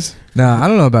ears. Nah, I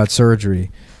don't know about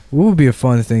surgery. What would be a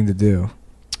fun thing to do?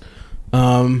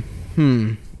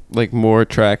 Like more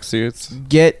tracksuits?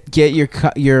 Get your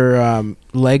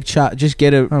leg chop. Just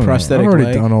get a prosthetic I've already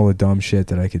leg. done all the dumb shit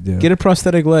that I could do. Get a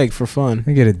prosthetic leg for fun.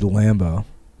 I get a Lambo.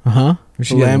 A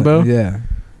Lambo? Yeah.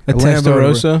 A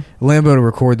Testarossa? A Lambo to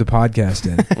record the podcast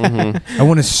in. I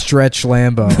want to stretch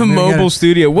Lambo. The mobile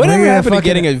studio. Whatever happened to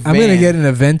getting a van? I'm going to get an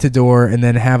Aventador and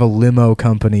then have a limo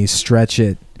company stretch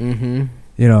it. Mm-hmm.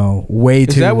 You know, way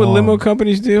too Is that what long. limo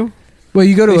companies do? Well,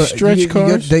 you go to stretch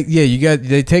cars.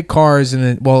 They take cars and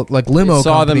then like limo.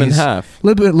 Saw them in companies, half.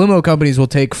 Limo companies will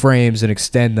take frames and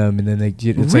extend them, and then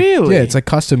it's really it's like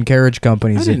custom carriage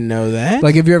companies. I didn't know that.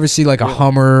 Like if you ever see like a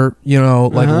Hummer,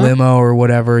 like limo or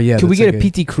whatever. Yeah. Can we get like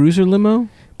a PT Cruiser limo?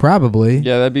 Probably.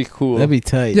 Yeah, that'd be cool. That'd be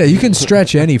tight. Yeah, you can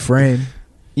stretch any frame.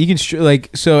 You can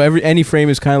any frame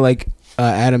is kind of like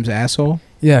Adam's asshole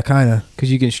Yeah, kind of.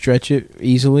 because you can stretch it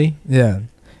easily. Yeah.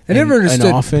 I never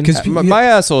understood often. because my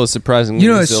asshole is surprisingly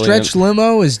a resilient. stretch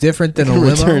limo is different than a limo.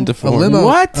 Return to form. A limo,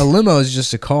 What? A limo is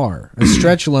just a car. A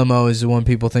stretch limo is the one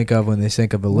people think of when they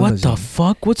think of a limousine. What the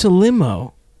fuck? What's a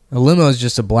limo? A limo is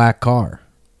just a black car.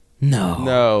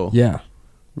 No. Yeah.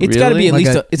 It's got to be at Like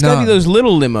least. It's got to no. be those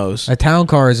little limos. A town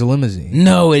car is a limousine.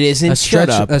 No, it isn't. A Shut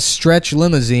up. a stretch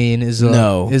limousine is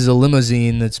a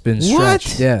limousine that's been stretched.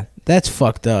 What? Yeah. That's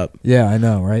fucked up. Yeah, I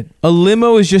know, right? A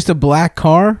limo is just a black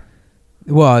car.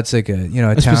 Well, it's like a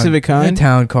town, specific kind? a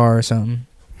town car or something.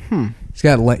 It's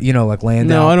got like Landau.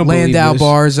 No, I don't believe Landau this.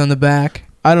 bars on the back.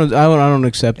 I don't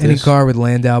accept Any this. car with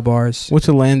Landau bars. What's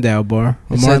a Landau bar?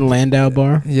 A It's Martin that- Landau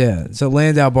bar? Yeah, so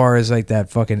Landau bar is like that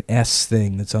fucking S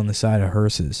thing that's on the side of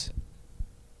hearses.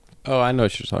 Oh, I know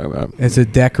what you're talking about. It's a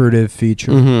decorative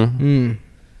feature. Mm-hmm.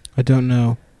 I don't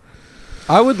know.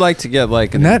 I would like to get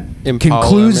like And that Impala,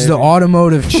 concludes the maybe.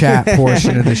 automotive chat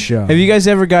portion of the show. Have you guys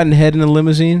ever gotten head in a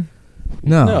limousine?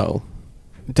 No. No.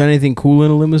 Done anything cool in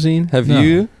a limousine? Have No.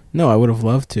 you? No, I would have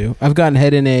loved to. I've gotten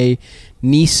head in a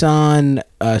Nissan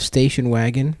station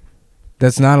wagon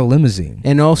That's not a limousine.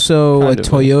 and also Kind a of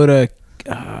Toyota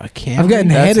Camry. I've gotten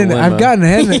That's head a in. limo. I've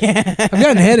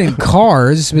gotten head in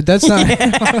cars, but that's not.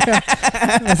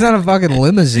 That's not a fucking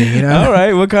limousine, you know. All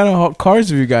right, what kind of cars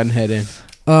have you gotten head in?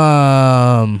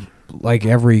 Like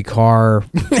every car.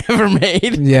 Ever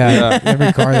made? Yeah,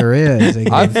 every car there is.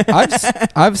 I guess.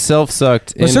 I've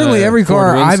self-sucked. But in certainly a every Ford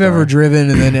car I've Windstar. ever driven,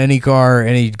 and then any car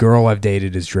any girl I've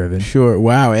dated has driven. Sure.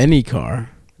 Wow, any car.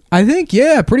 I think,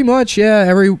 yeah, pretty much, yeah.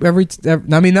 Every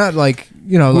I mean, not like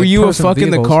Were like you a personal fucking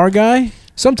vehicles. the car guy?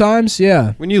 Sometimes,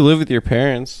 yeah, When you live with your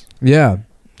parents. yeah.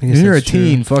 I guess When you're a that's true.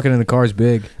 teen, fucking in the car's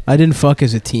big. I didn't fuck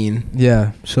as a teen,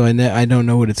 Yeah, so I don't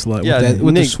know what it's like. Yeah,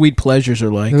 what the Nick- sweet pleasures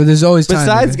are like. there's always time.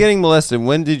 Besides getting molested,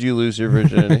 when did you lose your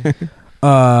virginity? you you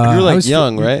were like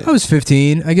young, right? I was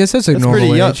 15. I guess that's a That's normal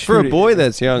pretty young age. for a boy.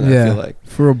 That's young. Yeah. I feel like.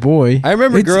 For a boy. I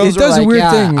remember It's- girls it does were a like, weird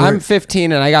 "Yeah, thing where- I'm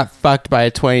 15 and I got fucked by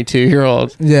a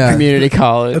 22-year-old Yeah, community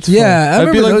college." yeah. I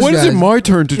I'd be remember like, those "When is it guys. my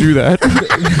turn to do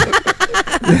that?"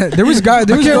 There was guys.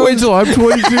 There I was can't wait girls, till I'm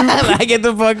 22. I get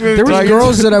the fuck. there was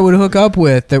girls that I would hook up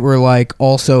with that were like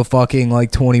also fucking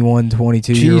like 21,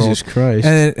 22 year olds. Jesus Christ.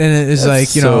 And it's That's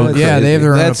like, you so know, yeah, they have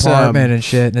their own That's, apartment and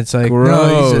shit, and it's like, no,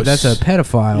 gross. that's a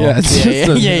pedophile. Yeah, it's just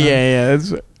a- yeah.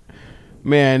 That's,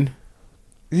 man,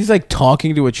 he's like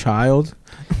talking to a child.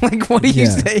 Like, what do you Yeah.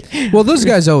 say? Well, those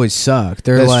guys always suck.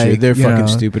 They're That's like, true. They're you fucking know,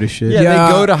 stupid as shit. Yeah, Yeah.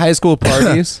 they go to high school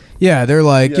parties. Yeah, they're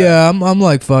like, Yeah. I'm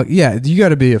like, fuck, yeah, you got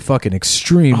to be a fucking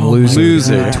extreme Oh my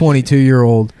loser, God.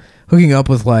 22-year-old hooking up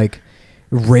with like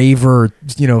raver,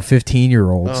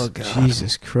 15-year-olds. Oh, God.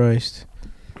 Jesus Christ.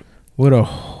 What a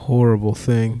horrible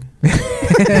thing.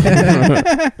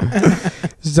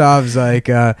 Stav's like,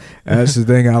 that's the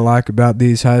thing I like about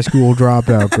these high school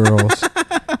dropout girls.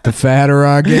 The fatter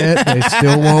I get, they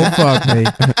still won't fuck me.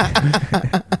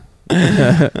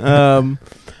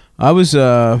 I was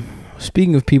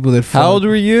speaking of people that fuck, How old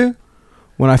were you?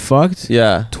 when I fucked?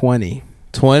 Yeah, 20.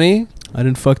 20. I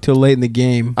didn't fuck till late in the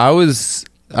game. I was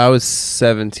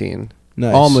 17,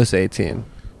 Nice. almost 18.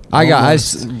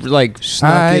 Like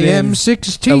Snuck it in.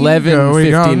 16, 11,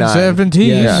 going on 59.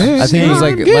 17. Yeah, I think it was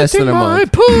like less than a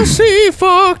month. My pussy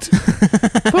fucked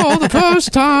for the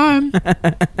first time.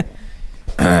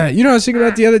 You know what I was thinking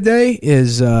about the other day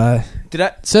is Did I?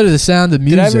 instead of the sound of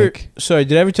Did I ever? music. Sorry,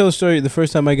 did I ever tell the story the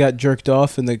first time I got jerked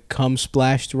off and the cum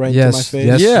splashed right Yes, into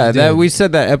my face? yes. Yeah, you that did. we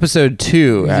said that episode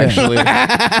 2 Yeah. actually.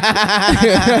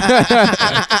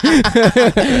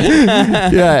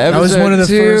 Yeah, That was one of the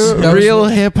episode 2, first- that was- real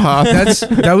hip hop.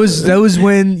 That was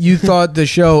when you thought the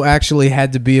show actually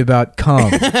had to be about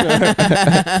cum,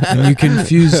 and you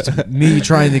confused me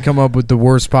trying to come up with the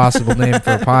worst possible name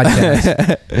for a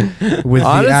podcast with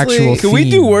Honestly, the actual. Can we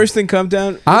do theme. worse than Come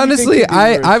Down? What do you think Honestly, could be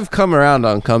worse? I've come around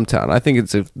on Cumtown. I think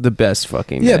it's the best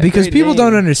fucking. Yeah, name. because Great people name.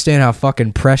 don't understand how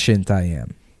fucking prescient I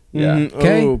am. Yeah.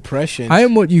 Okay. Oh, prescient. I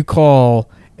am what you call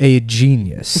a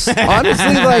genius.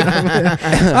 honestly, like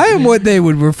I am what they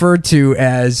would refer to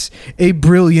as a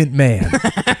brilliant man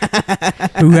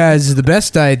who has the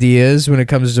best ideas when it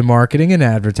comes to marketing and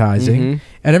advertising, Mhm.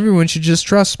 and everyone should just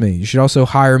trust me. You should also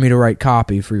hire me to write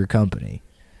copy for your company.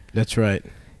 That's right.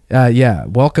 Yeah,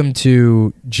 welcome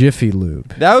to Jiffy Lube.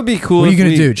 That would be cool. What are you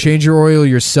going to do? Change your oil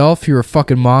yourself? You're a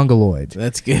fucking mongoloid.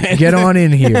 That's good. Get on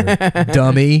in here,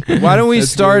 dummy. Why don't we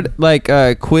start like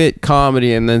quit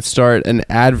comedy and then start an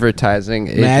advertising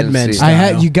agency? Mad Men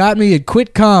style. You got me at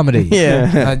quit comedy.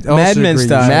 Yeah. I also Mad Men agree.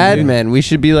 style. Mad Men. We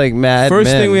should be like Mad Men.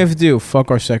 First thing we have to do,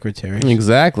 fuck our secretary.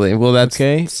 Exactly. Well, that's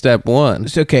Okay. step one.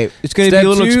 It's okay. It's going to be Step a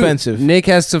little two, expensive. Nick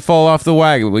has to fall off the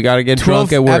wagon. We got to get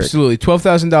drunk at work. Absolutely.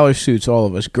 $12,000 suits, all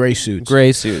of us. Gray suits.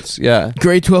 Gray suits. Yeah.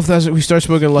 Gray 12,000. We start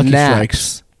smoking Lucky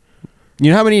Strikes. Naps.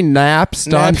 You know how many naps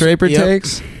Don Naps, Draper yep.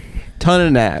 takes? Ton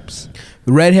of naps.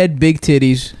 Redhead, big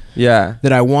titties Yeah.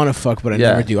 that I want to fuck, but I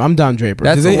Yeah. never do. I'm Don Draper.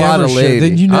 That's Do they a lot ever of show- lady.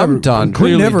 then you never- I'm Don We're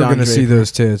Clearly never Don going to see Draper.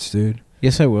 those tits, dude.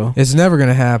 Yes, I will. It's never going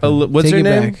to happen. What's Take her it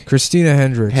name? back. Christina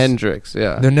Hendricks. Hendricks.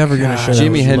 Yeah. They're never going to God, show Jimi that. I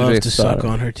would love Hendrix to suck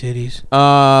style. on her titties.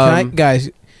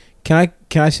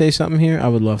 Can I say something here? I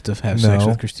would love to have sex No.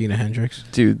 with Christina Hendricks.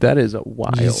 Dude, that is a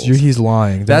wild. He's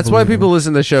lying. Don't That's why believe people him.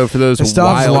 listen to the show for those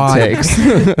Stav's wild lying. takes.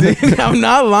 Dude, I'm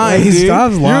not lying, Hey, dude.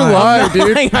 Stav's You're lying. lying, I'm not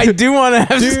dude. lying. I do want to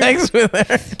have sex with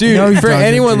her. Dude, No, he for doesn't,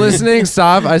 anyone dude. listening,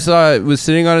 Stav, I saw it was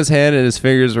sitting on his hand and his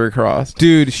fingers were crossed.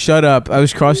 Dude, shut up. I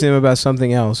was crossing him about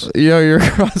something else. Yo, you're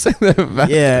crossing them. Back.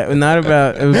 Yeah, not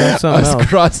about. It was about I something was else.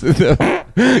 crossing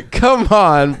them. Come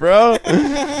on, bro.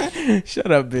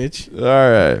 Shut up, bitch.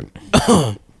 All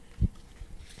right.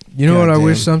 You know what I Goddamn.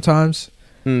 wish sometimes?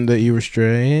 That you were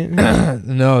straight.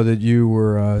 No, that you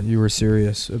were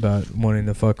serious about wanting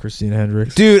to fuck Christina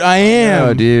Hendricks. Dude, I am.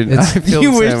 No, dude. It's- I feel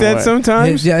You the wish same that way.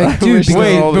 sometimes? Yeah, I dude. wish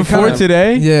because- all Wait, the before time.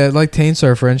 today? Yeah, it like taints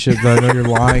our friendship, but I know you're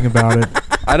lying about it.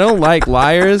 I don't like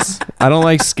liars. I don't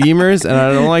like schemers, and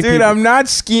I don't like Dude, people. I'm not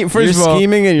scheming. First You're of all,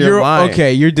 scheming and you're lying.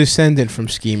 okay. You're descendant from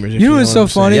schemers. if You know what's so what I'm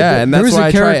saying. funny? Yeah, and There that's was a why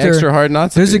I try character- extra hard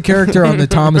not to. There's be. a character on the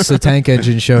Thomas the Tank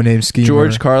Engine show named Schemer.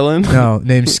 George Carlin, No,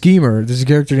 named Schemer. There's a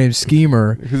character named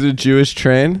Schemer. who's a Jewish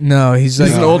train. No, he's like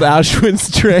He's an old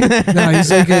Auschwitz train. No,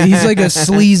 he's like a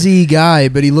sleazy guy,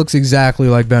 but he looks exactly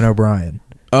like Ben O'Brien.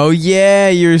 Oh yeah,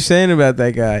 you were saying about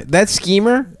that guy. That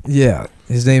schemer. Yeah,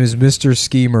 his name is Mr.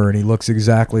 Schemer, and he looks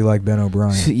exactly like Ben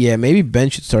O'Brien. Yeah, maybe Ben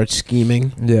should start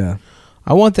scheming. Yeah.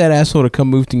 I want that asshole to come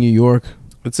move to New York.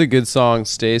 It's a good song.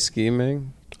 Stay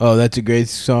scheming. Oh, that's a great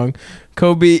song.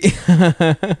 Kobe,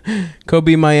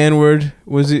 Kobe, my N-word.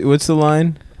 What's the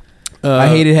line? I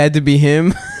hate it had to be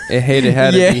him. I hate it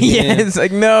had yeah, to be yeah. him. It's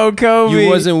like no, Kobe. You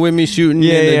wasn't with me shooting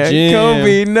Yeah, in the yeah. gym.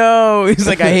 Kobe, no. He's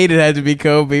like, I hate it had to be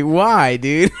Kobe. Why,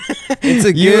 dude? It's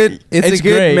a good. It's a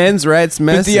good great. men's rights But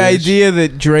message. the idea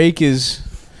that Drake is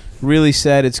really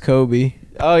sad it's Kobe.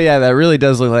 Oh yeah, that really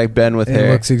does look like Ben with It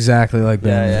hair. looks exactly like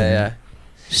Ben. yeah.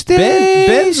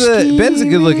 Ben's a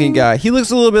good looking guy. He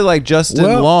looks a little bit like Justin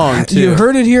Well, Long too. you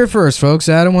heard it here first, folks.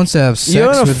 Adam wants to have sex You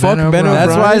wanna with fuck Ben Ben O'Brien. That's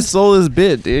why I O'Brien? stole his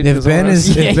bit, dude. If 'cause I Ben wanna- is-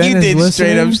 if Yeah, Ben you is did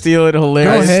straight up listening, steal it. Go I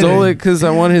Hilarious. ahead. stole it because I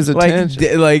want his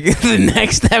attention. Like the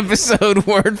next episode,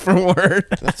 word for word.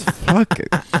 Fuck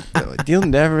it. You'll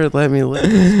never let me live.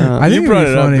 I You think brought it'd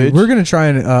be it up, funny. bitch. We're gonna try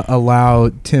and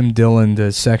allow Tim Dillon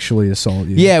to sexually assault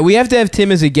you. Yeah, we have to have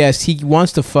Tim as a guest. He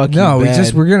wants to fuck No, you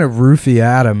bad. we're gonna roofie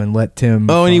Adam and let Tim.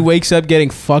 Oh, and he fuck. wakes up getting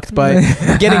fucked by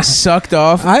getting sucked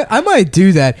off. I might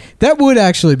do that. That would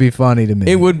actually be funny to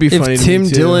me. It would be funny. If to Tim me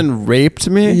too. Dillon raped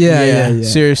me, Yeah.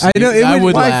 Seriously, I know it I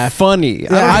would why laugh. funny?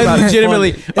 I don't know. legitimately.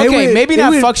 It Okay, would- maybe it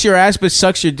not would- fucks your ass, but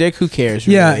sucks your dick. Who cares?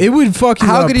 Yeah, really? it would fuck you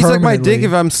How up could he suck my dick permanently.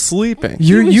 if I'm sleeping?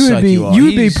 You would would suck be you off. you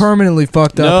would be He's- permanently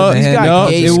fucked up No, in the he's head. got no,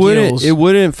 gay it wouldn't. skills. It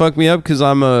wouldn't fuck me up because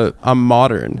I'm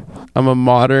modern. I'm a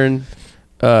modern.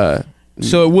 So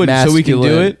it would. So we can do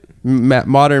masculine- it.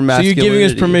 Modern So masculinity. you're giving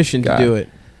us permission guy. to do it.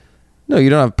 No, you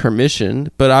don't have permission,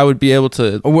 but I would be able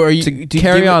to. Or are you, To do you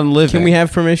carry give- on living. Can we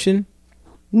have permission?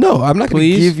 No, I'm not going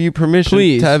to Please? give you permission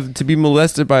Please? to be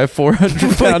molested by a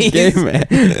 400-pound gay Please? man.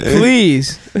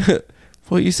 Please.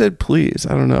 Well, you said please.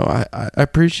 I don't know. I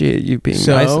appreciate you being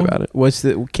So nice about it. what's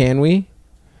the? Can we?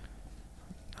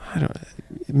 I don't.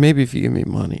 Maybe if you give me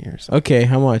money or something. Okay,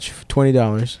 how much?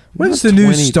 $20. When's Not the new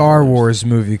 $20. Star Wars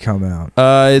movie come out?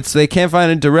 It's they can't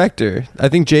find a director. I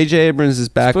think J.J. Abrams is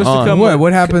back Supposed to on. come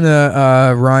What happened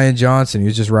to Ryan Johnson? He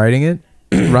was just writing it.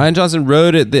 Ryan Johnson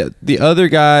wrote it. The other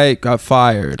guy got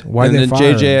fired. Why'd and they then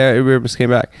fire J.J. Abrams came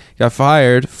back. Got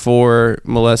fired for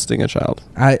molesting a child.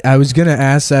 I was gonna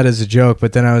ask that as a joke,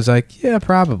 but then I was like, yeah,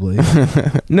 probably.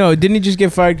 No, didn't he just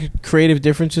get fired? Creative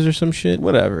differences or some shit?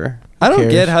 Whatever. I don't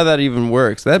cares? get how that even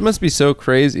works. That must be so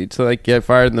crazy to like get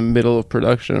fired in the middle of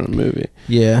production of a movie.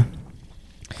 Yeah.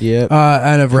 Yeah.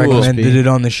 And I've Cool. recommended it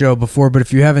on the show before, but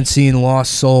if you haven't seen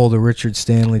Lost Soul, the Richard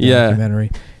Stanley Yeah.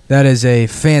 documentary, that is a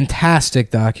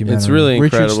fantastic documentary. It's really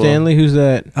Richard incredible. Stanley, who's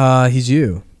that? He's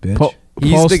you, bitch.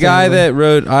 He's Paul the guy Stanley. that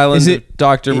wrote Island Is it- of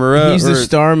Dr. Moreau. He's the or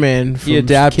Starman. From He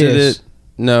adapted Kiss. it.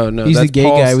 No, He's that's the gay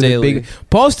Paul guy with Staley. the big.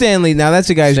 Paul Stanley. Now that's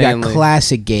a guy who's got Stanley.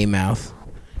 classic gay mouth.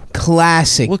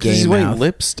 Classic Well, because gay he's wearing mouth.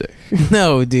 lipstick.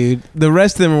 No, dude. The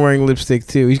rest of them are wearing lipstick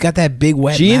too. He's got that big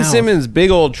wet Gene mouth. Simmons,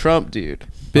 big old Trump dude.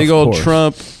 Big Of old course.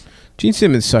 Trump. Gene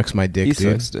Simmons sucks my dick, He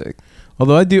dude. sucks dick.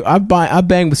 Although I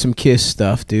bang with some Kiss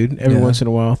stuff, dude. Every Yeah. once in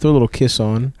a while, throw a little Kiss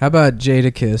on. How about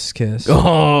Jada Kiss?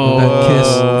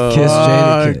 Oh, Kiss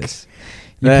Jada fuck. Kiss.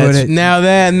 You put it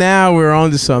Now we're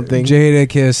on to something. Jada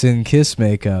Kiss in Kiss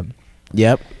makeup.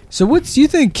 Yep. So what do you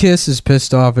think Kiss is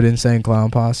pissed off at Insane Clown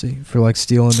Posse for like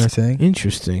stealing their thing?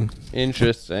 Interesting.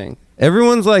 Interesting.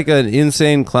 Everyone's like an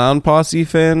Insane Clown Posse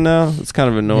fan now. It's kind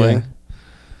of annoying.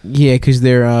 Yeah, because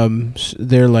they're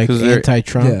like 'Cause they're-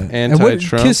 anti-Trump. Yeah. And what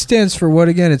Anti-Trump. Kiss stands for what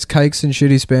again? It's kikes and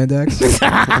shitty spandex. Is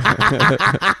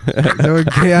that what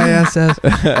KISS?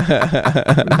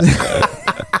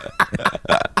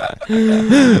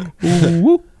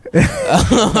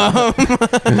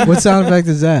 What sound effect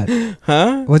is that?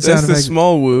 Huh? What That's sound the effect?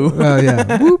 small woo. Oh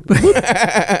yeah. Whoop.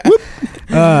 I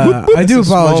do That's a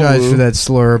small apologize woo. for that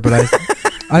slur, but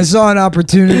I saw an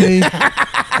opportunity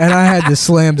and I had to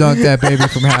slam dunk that baby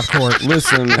from half court.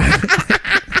 Listen,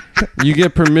 you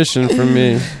get permission from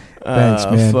me. Thanks,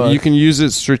 man. Fuck. You can use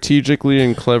it strategically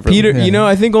and cleverly. Peter, Yeah. you know,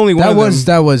 I think only one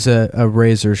That was a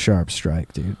razor sharp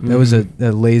strike, dude. That was a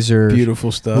laser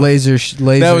beautiful stuff. laser.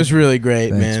 That was really great,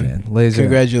 Thanks, man. Laser.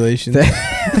 Congratulations.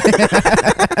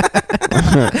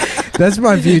 That's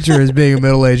my future as being a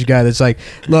middle-aged guy that's like,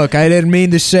 look, I didn't mean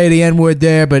to say the N-word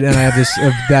there, but and I have this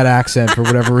that accent for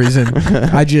whatever reason.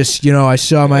 I just, I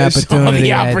saw my I saw opportunity.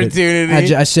 the I had to-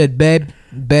 opportunity. I said, babe,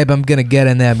 I'm gonna get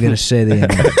in there. I'm gonna say the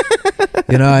N-word.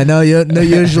 I know you're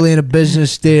usually in a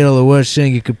business deal. The worst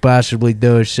thing you could possibly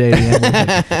do is say the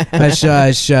N-word.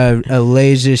 I saw a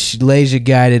laser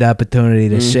guided opportunity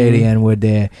to say the N-word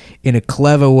there in a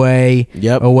clever way.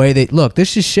 Yep. A way that look.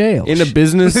 This is Shales. in a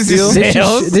business This is deal.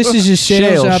 sales. This is a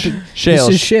sales. Shales. This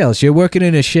is sales. You're working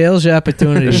in a sales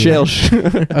opportunity. Shales.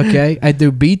 Okay, I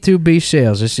do B2B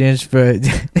sales. It stands for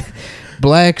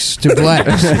blacks to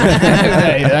blacks.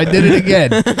 I did it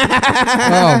again.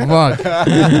 Oh fuck.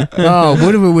 Oh,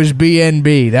 what if it was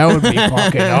BNB? That would be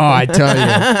fucking. Oh, I tell you,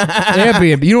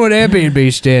 Airbnb. You know what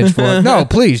Airbnb stands for? No,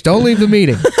 please don't leave the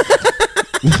meeting.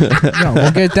 No,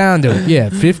 we'll get down to it. Yeah,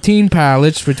 15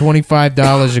 pallets for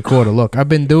 $25 a quarter. Look, I've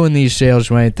been doing these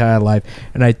sales my entire life,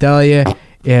 and I tell you,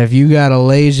 if you got a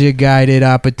laser guided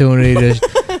opportunity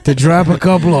to drop a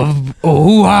couple of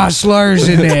hoo-ha slurs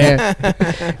in there,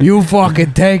 you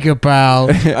fucking take it, pal.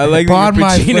 I like your Pardon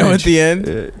my Pacino French. at the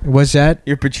end. What's that?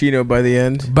 Your Pacino by the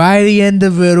end. By the end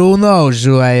of it, who knows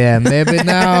who I am? Maybe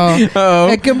now Oh,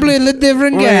 a completely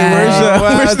different Wait, guy.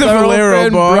 where's the it's our old Valero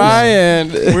friend boss? Brian.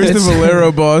 where's the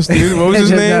Valero boss, dude? What was his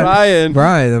It's name? Brian.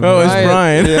 Brian. Oh, it's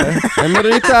Brian. Yeah. I'm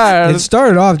retired. It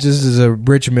started off just as a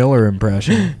Rich Miller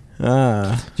impression.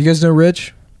 Ah, Do you guys know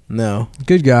Rich? no.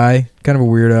 Good guy, kind of a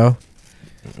weirdo.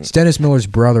 It's Dennis Miller's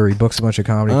brother. He books a bunch of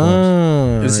comedy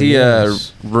clubs. Is he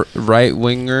yes. a right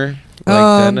winger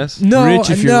like Dennis? No,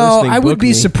 Rich, if you're no. listening, I would book be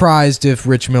me. surprised if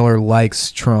Rich Miller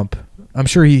likes Trump. I'm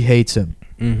sure he hates him,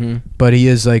 Mm-hmm. but he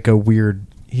is like a weird.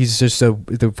 He's just the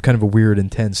kind of a weird,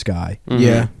 intense guy. Mhm.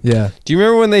 Yeah. Yeah. Do you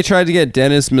remember when they tried to get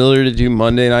Dennis Miller to do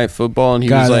Monday Night Football and he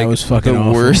God, was like that was fucking the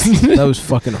awful. worst? That was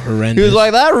fucking horrendous. He was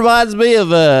like, that reminds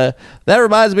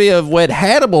me of when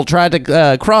Hannibal tried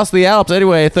to cross the Alps.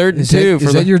 Anyway, 3rd and Is 2 that,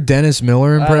 is that your Dennis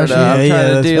Miller I don't impression? know. I'm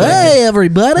trying to do like- Hey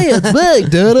everybody, it's me,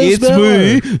 Dennis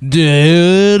Miller.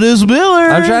 Dennis Miller.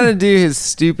 I'm trying to do his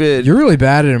stupid You're really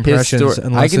bad at impressions Histor- I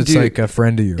unless can it's do like a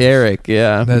friend of yours. Eric.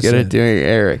 Yeah, I'm That's good it. at doing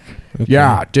Eric.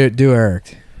 Yeah, do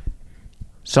Eric.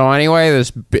 So anyway,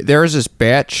 there's this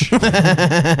bitch.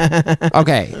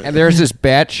 Okay, and there's this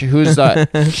bitch who's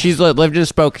she's lived in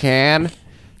Spokane.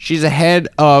 She's ahead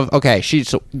of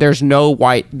there's no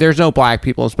black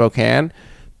people in Spokane,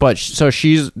 but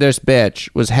she's this bitch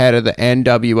was head of the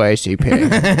NWACP,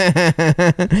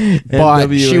 but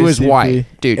she was white,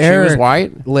 dude. She was Eric.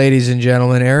 white. Ladies and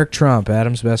gentlemen, Eric Trump,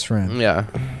 Adam's best friend. Yeah,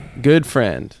 good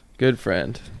friend.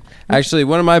 Actually,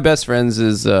 one of my best friends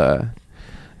is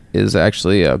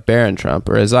actually Barron Trump,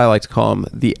 or as I like to call him,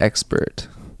 the expert.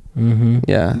 Mm-hmm.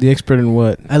 Yeah, The expert in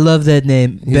what? I love that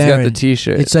name. he's got the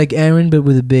T-shirt. It's like Aaron, but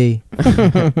with a B.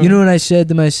 You know what I said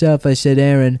to myself? I said,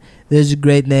 Aaron, there's a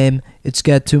great name. It's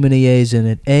got too many A's in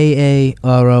it.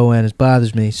 A-A-R-O-N. It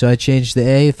bothers me. So I changed the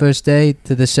A, first A,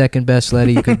 to the second best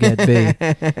letter you could get, B.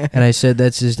 And I said,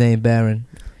 that's his name, Barron.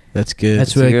 That's good.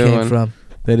 That's a where it good came one. from.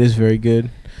 That is very good.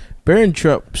 Barron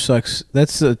Trump sucks.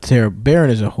 That's a terrible. Barron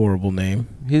is a horrible name.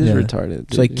 He's Yeah. retarded.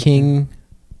 It's like King.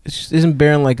 Isn't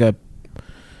Barron like a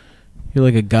You're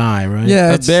like a guy, right?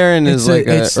 Yeah, A baron is like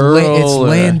a it's earl it's or-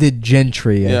 landed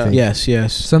gentry. I Yeah. think.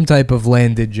 Yes. Some type of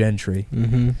landed gentry.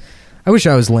 Mm-hmm. I wish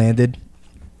I was landed.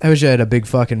 I wish I had a big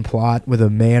fucking plot with a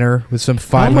manor with some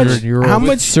 500-year-old. how With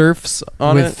much- serfs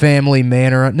on with it? family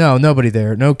manor? No, nobody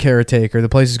there. No caretaker. The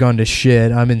place has gone to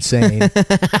shit. I'm insane.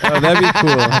 Oh, that'd be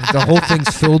cool. The whole thing's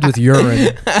filled with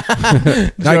urine.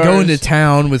 I go into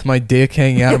town with my dick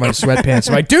hanging out of my sweatpants.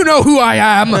 I'm like, do you know who I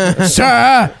am,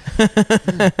 sir?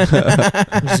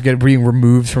 Just being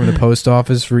removed from the post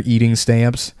office for eating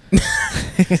stamps.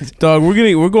 Dog,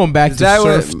 we're going back Is to that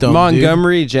what serfdom,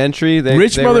 Montgomery gentry?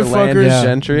 Rich they were motherfuckers- landed Yeah.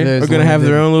 gentry. Yeah. They're gonna have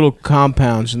their landed. own little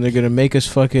compounds, and they're gonna make us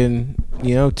fucking,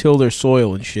 till their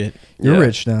soil and shit. You're Yeah.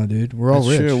 rich now, dude. We're all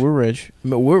That's rich. true, we're rich,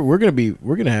 but we're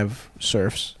gonna have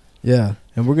serfs, Yeah.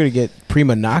 and we're gonna get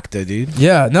prima nocta, dude.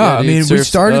 Yeah, no, Yeah, I dude, mean, we surf's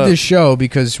started up. this show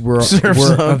because we're Surf's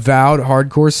up. avowed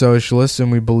hardcore socialists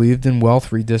and we believed in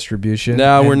wealth redistribution.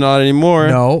 Now And we're not anymore.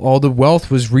 No, all the wealth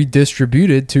was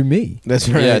redistributed to me, That's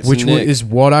Yeah, right. it's which Nick. is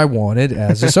what I wanted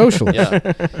as a socialist.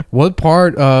 Yeah. What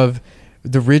part of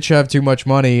the rich have too much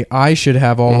money, I should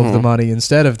have all of the Mhm. money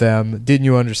instead of them, didn't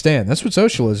you understand? That's what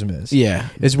socialism is. Yeah.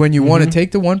 Is when you want to Mhm.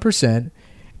 take the 1%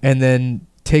 and then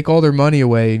take all their money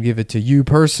away and give it to you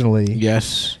personally,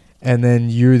 Yes. and then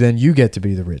you get to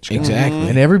be the rich guy. Exactly.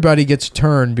 And everybody gets a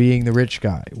turn being the rich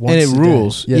guy. And once it a day.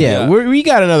 rules. Yeah. Yeah. We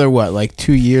got another like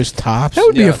 2 years tops. That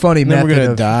would be Yeah. a funny And then method. we're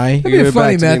gonna of, die. that'd be a Go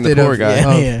funny back to being the method poor of,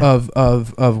 guy.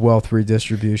 Yeah. of wealth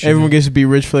redistribution. Everyone gets to be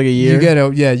rich for like a year.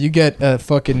 You get a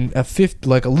fucking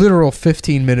like a literal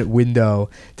 15-minute window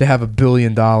to have $1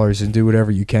 billion and do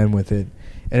whatever you can with it.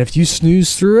 And if you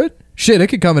snooze through it, shit, it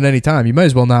could come at any time. You might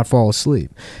as well not fall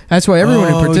asleep. That's why everyone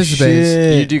who Oh, participates,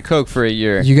 shit. You do coke for a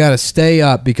year. you got to stay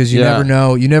up because you Yeah. never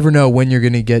know. You never know when you're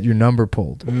going to get your number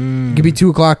pulled. It could be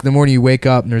 2:00 in the morning. You wake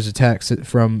up and there's a text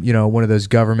from one of those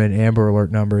government Amber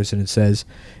Alert numbers, and it says,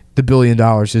 "The $1 billion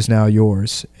is now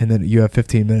yours." And then you have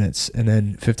 15 minutes, and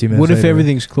then 15 minutes. What if later,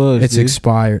 everything's closed? it's dude?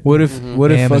 expired? What if Mhm.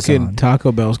 what if Amazon. fucking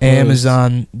Taco Bell's closed?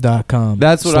 Amazon.com.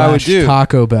 That's what I would do.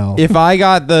 Taco Bell. If I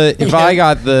got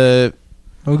the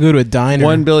I'll go to a diner.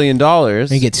 $1 billion,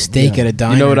 and get steak Yeah. at a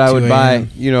diner. you know what at I would 2 buy? a.m.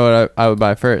 You know what I would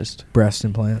buy first? breast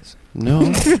implants. No.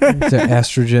 It's an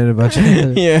estrogen, a bunch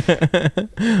of Yeah,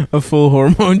 a full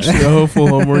hormone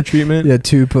treatment. yeah,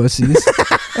 2 pussies.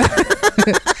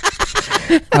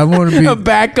 I want to be. A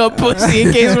backup pussy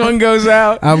in case one goes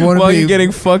out. I want to while be you're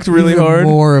getting fucked really even hard.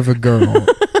 more of a girl.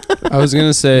 I was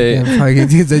gonna say.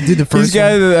 Because they did the He's first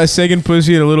got one. a second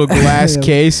pussy in a little glass Yeah.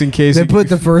 case in case They he- put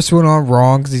the first one on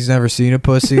wrong because he's never seen a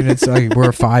pussy, and it's like where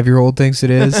a 5-year-old thinks it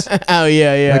is, Oh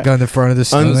yeah. like on the front of the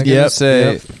I was stomach.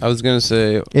 gonna Yep, I was gonna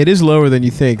say. It is lower than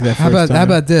you think. That How first about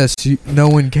time. this? No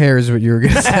one cares what you were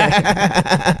gonna say.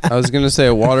 I was gonna say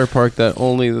a water park that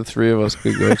only the three of us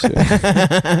could go to.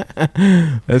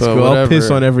 That's But cool. I'll whatever. piss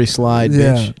on every slide,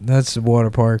 Yeah, bitch. that's the water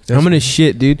park. I'm gonna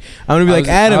shit, dude. I'm gonna be I like, was-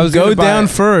 Adam, I was go gonna buy down it.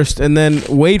 first, and then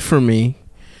wait for me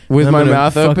With I'm my gonna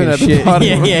mouth open fucking at the shit.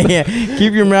 bottom. Yeah.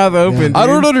 Keep your mouth open. I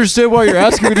don't understand why you're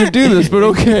asking me to do this, but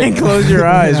okay. And close your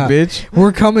eyes, Yeah. bitch.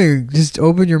 We're coming. Just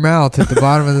open your mouth at the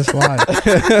bottom of the slide.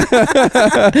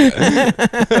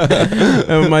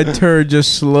 And my turd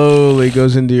just slowly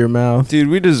goes into your mouth. Dude,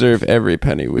 we deserve every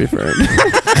penny we've earned.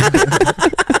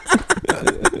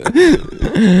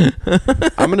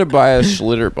 I'm gonna buy a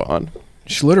Schlitterbahn.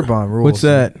 Schlitterbahn rules. What's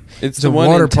that? It's It's the a one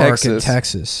water in park Texas. in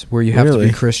Texas where you have to Really?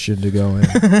 be Christian to go in.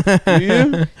 Do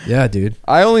you? Yeah, dude.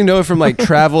 I only know it from like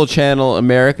Travel Channel,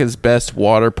 America's Best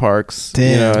water parks. You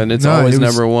Damn. know, and it's No, always it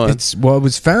was- number one. It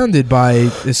was founded by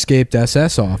escaped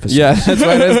SS officers. Yeah, that's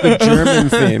why it has the German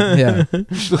theme. Yeah.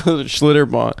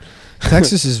 Schlitterbahn.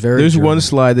 Texas is very. There's German. one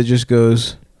slide that just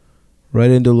goes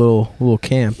right into a little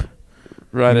camp.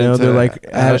 Right You know, into they're like,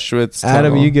 Auschwitz.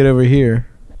 Adam, tunnel. you get over here.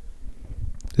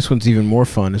 This one's even more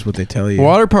fun, is what they tell you.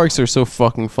 Water parks are so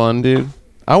fucking fun, dude.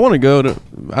 I want to go to.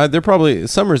 They're probably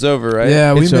summer's over, right?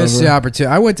 Yeah, we It's missed over. the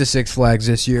opportunity. I went to Six Flags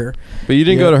this year. But you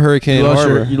didn't Yeah. go to Hurricane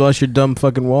Harbor. You lost your dumb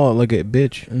fucking wallet like a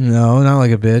bitch. No, not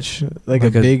like a bitch. Like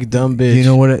Like a a- big dumb bitch. You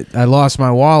know what? I lost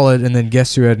my wallet, and then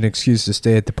guess who had an excuse to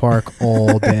stay at the park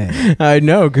all day? I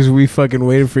know, because we fucking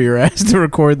waited for your ass to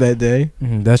record that day.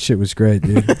 That shit was great,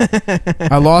 dude.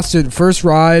 I lost it first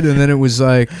ride, and then it was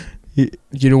like,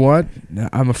 you know what?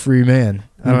 I'm a free man.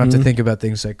 I don't have to Mhm. think about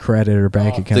things like credit or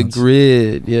bank The accounts.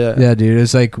 grid, yeah. Yeah, dude.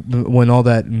 It's like when all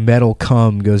that metal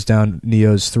cum goes down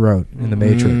Neo's throat in the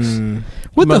Matrix. Mm.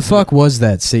 What the Must- fuck was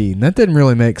that scene? That didn't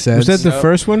really make sense. Was that the Nope.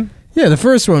 first one? Yeah, the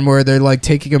first one where they're like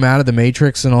taking him out of the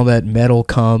Matrix and all that metal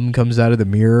cum comes out of the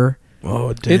mirror.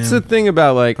 Oh, damn. It's a thing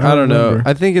about like I I don't know. remember.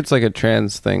 I think it's like a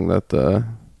trans thing that the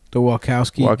the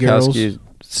Wachowski girls. Wachowski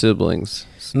siblings.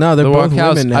 No, they're The both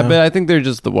Wachowskis. women now. I think they're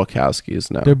just the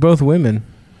Wachowskis now. They're both women.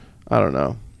 I don't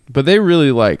know, but they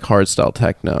really like hardstyle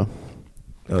techno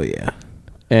Oh yeah.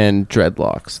 and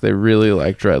dreadlocks. They really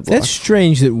like dreadlocks. That's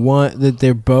strange that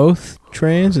they're both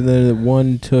trans and then that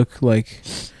one took like.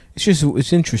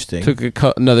 It's interesting. Took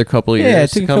another couple of yeah, it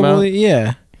years took to come out.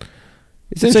 yeah.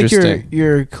 It's It's like interesting.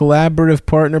 your collaborative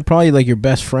partner, probably like your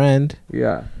best friend.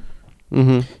 Yeah.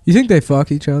 Mm-hmm. You think they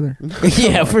fuck each other?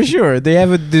 Yeah, for sure. They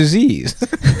have a disease.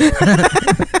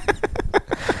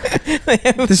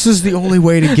 This is the only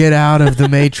way to get out of the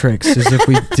Matrix, is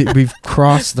if we've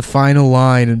crossed the final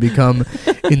line and become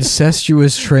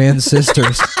incestuous trans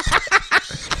sisters.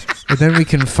 And then we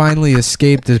can finally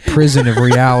escape the prison of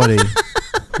reality.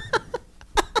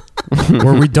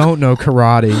 Where we don't know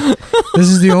karate. This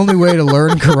is the only way to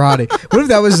learn karate. What if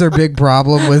that was their big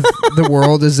problem with the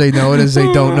world as they know it, is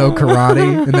they don't know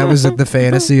karate, and that was like the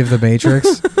fantasy of the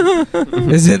Matrix?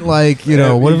 Isn't like,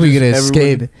 what are we gonna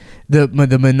escape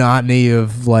the monotony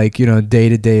of like,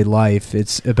 day-to-day life?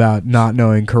 It's about not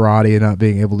knowing karate and not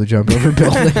being able to jump over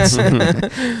buildings.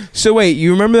 So wait,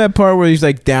 you remember that part where he's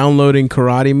like downloading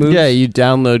karate moves? Yeah, you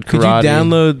download karate. Could you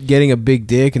download getting a big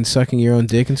dick and sucking your own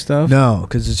dick and stuff? No,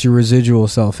 because it's your residual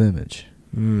self-image.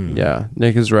 Yeah,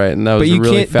 Nick is right, and that was But a you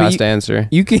really can't- but fast you- answer.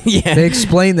 You can, yeah. They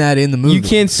explain that in the movie. You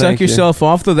can't suck Thank you. yourself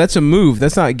off though. That's a move.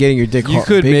 That's not getting your dick. You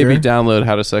could bigger. maybe download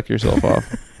how to suck yourself off.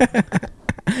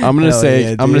 I'm gonna Hell say yeah,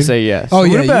 I'm gonna dude. say yes. Oh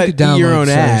What yeah, about you could eat download your own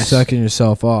ass? sucking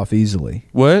yourself off easily.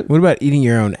 What? What about eating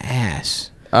your own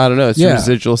ass? I don't know. It's Yeah.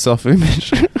 residual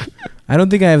self-image. I don't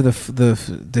think I have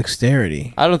the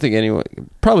dexterity. I don't think anyone.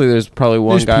 There's probably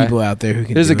one There's guy. people out there who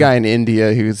can. There's do a guy in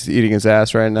India who's eating his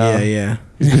ass right now. It. Yeah,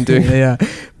 He's been doing. Yeah.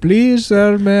 Please,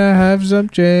 sir, may I have some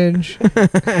change?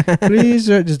 Please,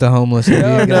 sir. Just a homeless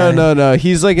Indian guy. No.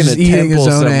 He's like in Just a eating temple his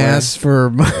own somewhere. ass for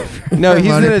No, he's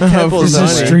money. in a temple He's a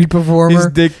somewhere. street His performer.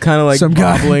 dick kind of like Some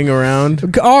guy- bobbling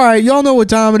around. All right, y'all know what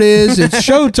time it is. It's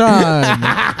showtime.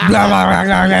 Blah, blah, blah,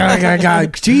 blah, blah, blah,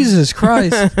 blah. Jesus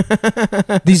Christ.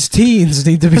 These teens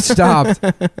need to be stopped.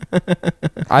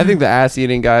 I think the ass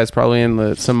eating guy is probably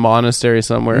in some monastery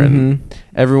somewhere, and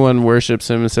everyone worships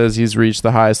him and says he's reached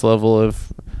the highest level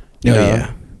of,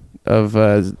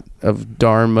 of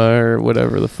Dharma or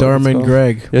whatever the fuck. Dharma it's and called.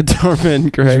 Greg. Yeah, Dharma and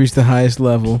He's Greg. reached the highest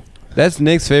level. That's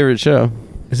Nick's favorite show.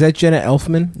 Is that Jenna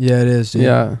Elfman? Yeah, it is. Dude.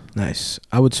 Yeah. Nice.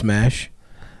 I would smash.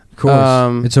 Of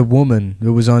course. It's a woman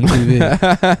who was on TV.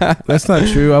 That's not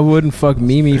true. I wouldn't fuck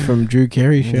Mimi from Drew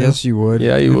Carey show. Yes, you would.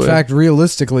 Yeah, you In would. fact,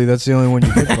 realistically, that's the only one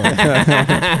you could fuck. I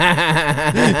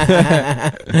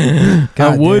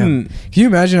God wouldn't. damn. Can you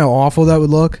imagine how awful that would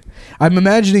look? I'm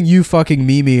imagining you fucking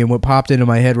Mimi, and what popped into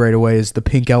my head right away is the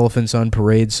Pink Elephants on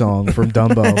Parade song from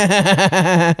Dumbo.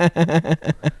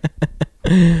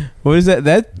 What is that?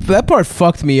 That part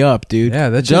fucked me up, dude. Yeah,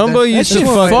 that Dumbo that used to shit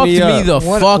fuck fucked me me up. the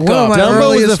One- fuck one of up. my Dumbo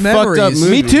was earliest a fucked up memories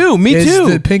movie. Me too. Me is too.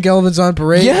 the Pink Elephants on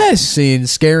Parade Yes. scene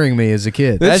scaring me as a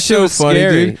kid. That shit was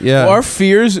scary. dude. Yeah. Our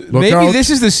fears. Maybe out. this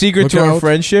is the secret Look to our out.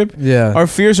 friendship. Yeah. Our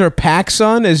fears are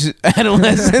PacSun as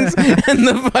adolescents and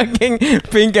the fucking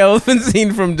pink elephant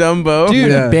scene from Dumbo. Dude,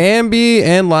 Yeah. Bambi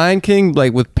and Lion King,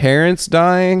 like with parents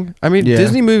dying. I mean, Yeah.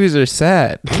 Disney movies are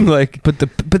sad. Like, But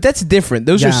that's different.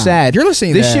 Those are Yeah. sad. You're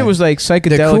listening This to shit was like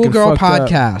psychedelic. the Cool and Girl fucked up.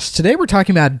 podcast. Today we're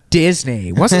talking about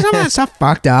Disney. Wasn't some of that stuff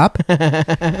fucked up?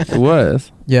 it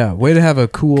was. Yeah, way to have a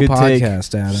cool Good take.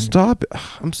 podcast, Adam. Stop it.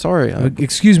 I'm sorry. I'm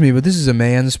Excuse me, but this is a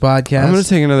man's podcast. going to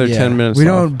take another Yeah. 10 minutes We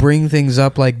off. don't bring things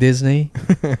up like Disney.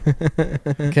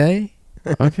 Okay?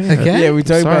 Okay. Okay. Yeah, we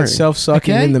talk Sorry. about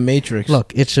self-sucking Okay. in the Matrix.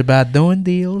 Look, it's about doing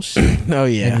deals. Oh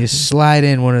yeah. And you slide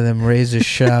in one of them razor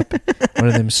sharp, one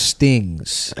of them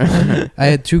stings. I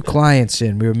had 2 clients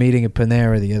in. We were meeting at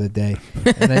Panera the other day,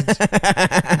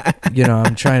 and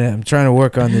I'm trying to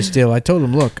work on this deal. I told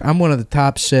him, look, I'm one of the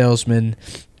top salesmen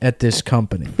at this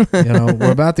company.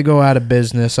 We're about to go out of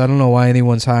business. I don't know why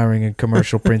anyone's hiring a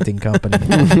commercial printing company.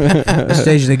 At this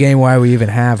stage of the game, why we even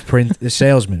have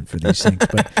salesmen for these things.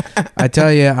 But I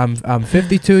tell you, I'm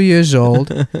 52 years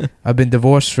old. I've been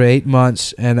divorced for 8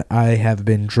 months, and I have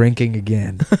been drinking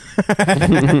again.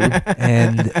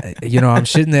 And I'm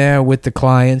sitting there with the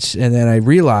clients, and then I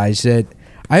realize that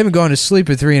I haven't gone to sleep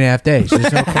for 3.5 days.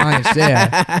 There's no clients there.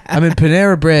 I'm in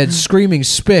Panera Bread screaming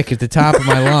spick at the top of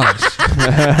my lungs.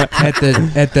 at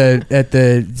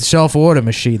the self order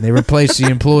machine. They replace the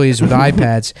employees with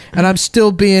iPads, and I'm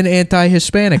still being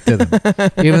anti-Hispanic to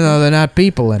them, even though they're not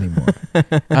people anymore.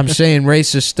 I'm saying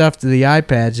racist stuff to the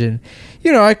iPads, and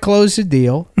I closed the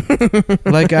deal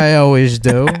like I always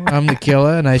do. I'm the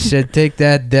killer, and I said, "Take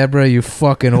that, Deborah, you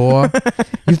fucking whore.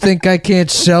 You think I can't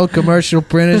sell commercial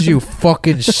printers, you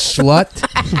fucking slut?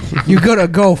 You gonna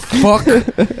go fuck?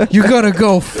 You gonna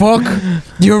go fuck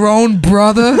your own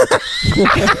brother?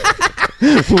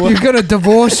 You're gonna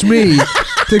divorce me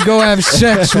to go have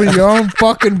sex with your own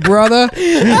fucking brother?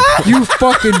 You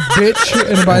fucking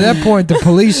bitch!" And by that point, the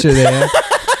police are there.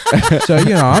 So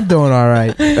I'm doing all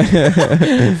right.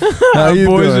 How you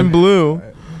Boys doing? in Blue.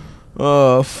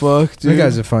 Oh fuck, dude. That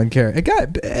guy's a fun character.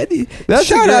 That's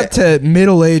Shout out to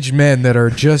middle-aged men that are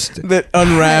just That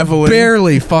unraveling.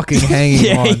 barely fucking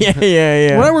hanging on.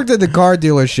 Yeah. When I worked at the car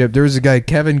dealership, there was a guy,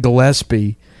 Kevin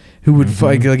Gillespie, who would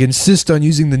like insist on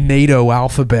using the NATO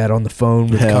alphabet on the phone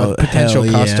with potential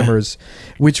hell yeah. customers,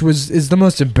 which is the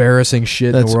most embarrassing shit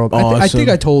in That's the world. awesome. I think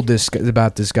I told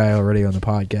about this guy already on the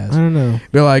podcast. I don't know.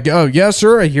 They're like, "Oh, yes,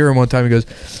 sir." I hear him one time. He goes,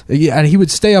 yeah, and he would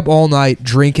stay up all night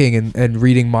drinking and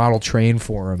reading model train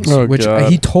forums, Oh, which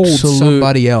God. he told Salute.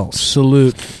 somebody else.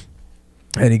 Salute.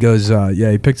 And he goes,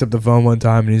 he picks up the phone one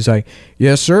time and he's like,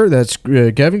 "Yes, sir, that's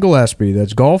Kevin Gillespie.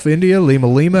 That's Golf India,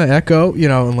 Lima, Echo,"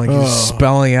 and like he's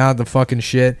spelling out the fucking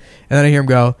shit. And then I hear him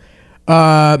go,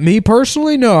 "Me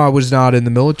personally, no, I was not in the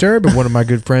military, but one of my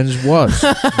good friends was."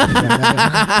 God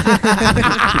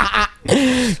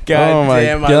Oh my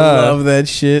damn, I God. love that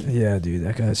shit. Yeah, dude,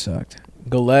 that guy sucked.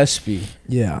 Gillespie.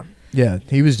 Yeah,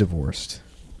 he was divorced.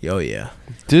 Oh yeah.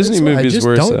 Disney That's why movies just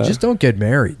worse. don't get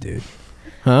married, dude.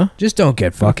 Huh? Just don't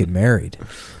get fucking married.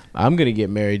 I'm gonna get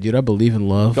married, dude. I believe in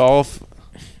love. Golf.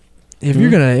 If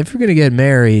you're gonna get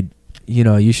married,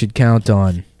 you should count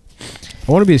on.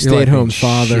 I want to be a You're like stay-at-home being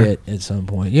father. shit at some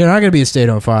point. You're not gonna be a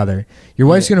stay-at-home father. Your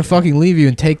wife's gonna fucking leave you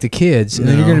and take the kids, and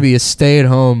then you're No. gonna be a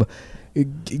stay-at-home. I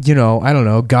don't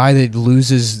know, guy that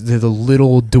loses the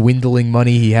little dwindling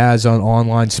money he has on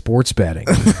online sports betting.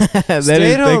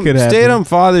 Stay-at-home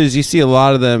fathers, you see a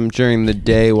lot of them during the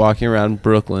day walking around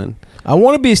Brooklyn. I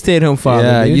want to be a stay-at-home father.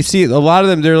 Yeah, dude. you see a lot of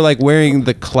them. They're like wearing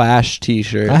the Clash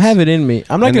T-shirts. I have it in me.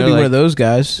 I'm not And gonna be they're one of those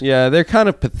guys. Yeah, they're kind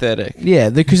of pathetic.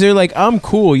 Yeah, because they're like, I'm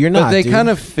cool. You're not. But they dude. kind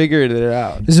of figured it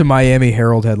out. This is a Miami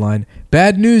Herald headline.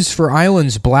 Bad news for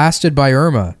islands blasted by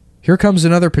Irma. Here comes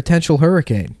another potential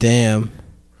hurricane. Damn.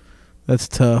 That's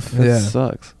tough. That Yeah.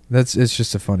 sucks. It's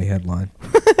just a funny headline.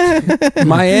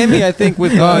 Miami, I think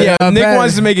with Yeah, Nick bad-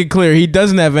 wants to make it clear he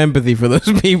doesn't have empathy for those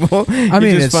people. I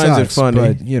mean, he just it finds sucks, it funny.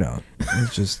 but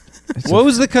it's just. what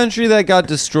was the country that got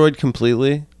destroyed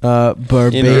completely?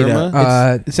 Barbados.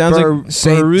 Irma? It sounds like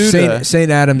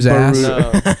Saint Adam's ass.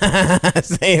 No,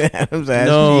 St. Adam's ass.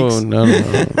 no, cheeks. no.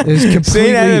 It's completely,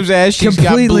 St. Adam's ass cheeks got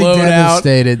completely blown out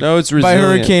devastated. No, it's by resilient.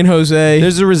 Hurricane Jose.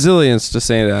 There's a resilience to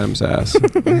St. Adam's ass.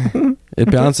 It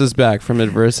bounces back from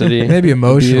adversity. Maybe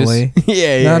emotionally.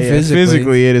 yeah. Not physically.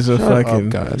 Physically, it is a Shut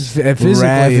fucking. up, guys.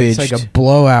 Physically, it's like a Ravaged.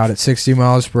 blowout at 60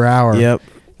 miles per hour. Yep.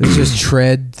 It's just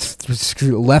tread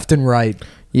left and right.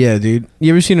 Yeah, dude.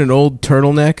 You ever seen an old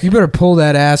turtleneck? You better pull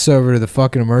that ass over to the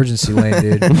fucking emergency lane,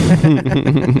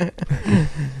 dude.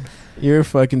 Your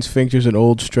fucking sphincter's an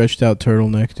old, stretched out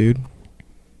turtleneck, dude.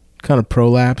 Kind of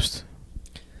prolapsed.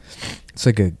 It's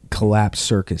like a collapsed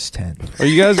circus tent. Are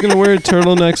you guys gonna wear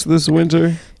turtlenecks this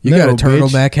winter? You No, got a bitch.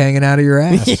 turtleneck hanging out of your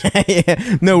ass.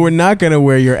 yeah. No, we're not going to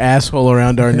wear your asshole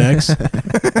around our necks.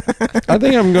 I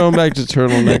think I'm going back to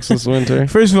turtlenecks this winter.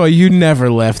 First of all, you never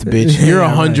left, bitch. You're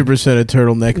Yeah, 100% a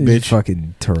turtleneck, You bitch.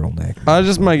 fucking turtleneck. I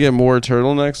just might get more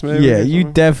turtlenecks, maybe. Yeah, you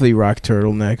definitely rock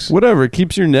turtlenecks. Whatever, it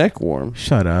keeps your neck warm.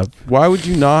 Shut up. Why would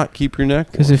you not keep your neck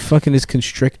warm? Because it fucking is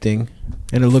constricting,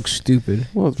 and it looks stupid.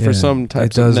 Well, for Yeah, some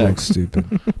types it does of look necks.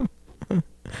 stupid.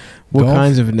 What Golf?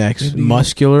 kinds of necks? Maybe-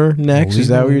 Muscular necks? Is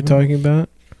that what you're talking about?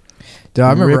 Dude, I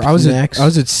remember Ripped I was necks.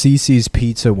 at CC's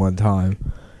Pizza one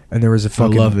time, and there was a I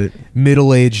fucking love it.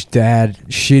 middle-aged dad,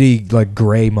 shitty like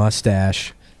gray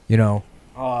mustache, and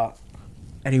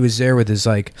he was there with his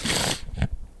like,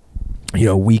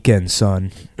 weekend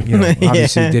son,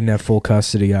 obviously Yeah. didn't have full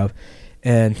custody of,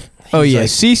 and Oh, he's yeah. like-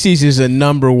 Cece's is a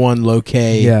number one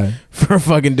locale yeah, for a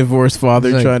fucking divorced father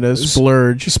He's like, trying to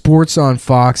splurge. sports on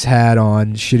Fox hat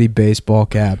on, shitty baseball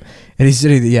cap, and he's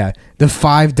sitting the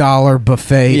 $5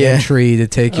 buffet Yeah. entry to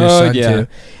take your Oh, son yeah. to,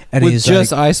 and With he's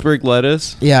just like, iceberg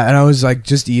lettuce. yeah, and I was like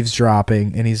just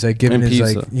eavesdropping, and he's like giving And his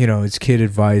pizza. like his kid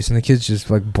advice, and the kid's just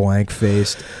like blank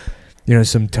faced,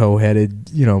 some toe headed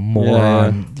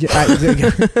moron. Yeah,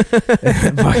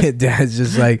 my dad's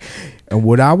just like, and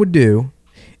what I would do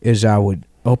is I would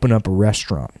open up a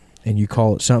restaurant and you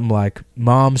call it something like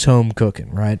Mom's Home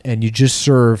Cooking, right? And you just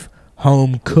serve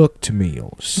home cooked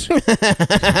meals.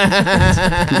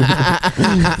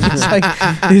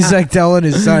 He's like telling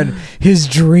his son his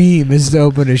dream is to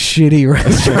open a shitty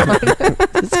restaurant.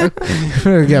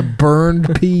 Got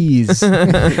burned peas.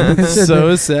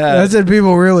 So sad. That's what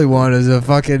people really want is a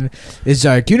fucking. It's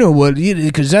like, you know what?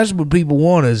 Because that's what people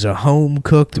want is a home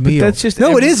cooked meal. That's just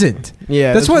it isn't.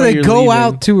 Yeah, that's why they you're go leaving.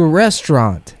 out to a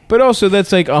restaurant. But also,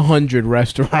 that's like 100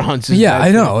 restaurants. Yeah,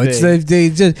 I know. It's they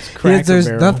just Cracker there's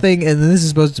Barrel. nothing, and this is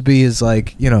supposed to be is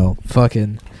like, you know,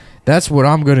 fucking. That's what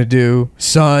I'm gonna do,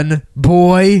 son,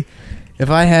 boy. If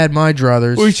I had my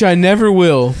druthers, Which I never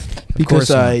will, because course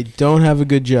not. I don't have a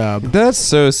good job. That's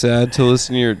so sad to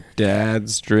listen to your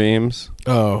dad's dreams.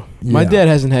 Oh, my Yeah. dad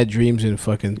hasn't had dreams in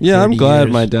fucking. Yeah, I'm 30 glad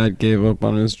years. my dad gave up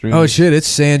on his dreams. oh shit, it's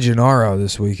San Gennaro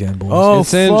this weekend, boys. Oh, It's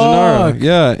San Gennaro. fuck.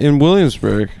 Yeah, in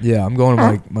Williamsburg. Yeah, I'm going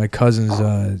to my cousin's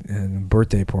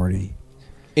birthday party.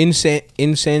 in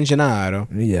San Gennaro.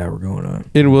 Yeah, we're going to.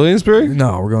 In Williamsburg?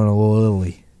 No, we're going to Little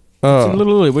Italy. It's in Oh,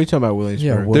 Little Italy. What are you talking about, Williamsburg?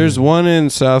 Yeah, well- there's one in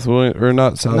South William, or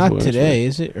not South Not Williamsburg. today,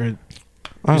 is it? Or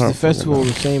I is don't the festival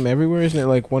fucking the same everywhere? Isn't it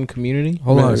like one community?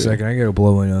 Hold on a Maybe. second, I gotta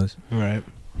blow my nose. All right.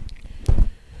 know.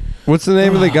 What's the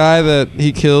name of the guy that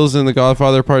he kills in The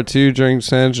Godfather Part 2 during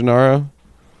San Gennaro?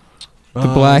 The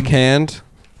Black Hand?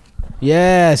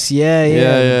 Yes, yeah, Yeah,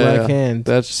 the yeah, Black yeah. Hand.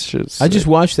 That shit's I just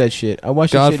sick. watched that shit. I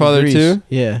watched Godfather that shit in Greece.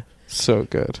 2? Yeah. So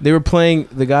good. They were playing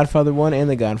The Godfather 1 and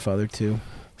The Godfather 2.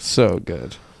 So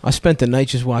good. I spent the night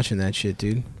just watching that shit,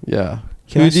 dude. Yeah.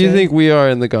 Can Who I do you say? think we are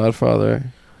in The Godfather?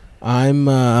 I'm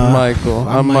Michael.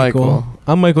 I'm Michael.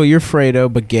 I'm Michael. You're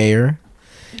Fredo, but gayer.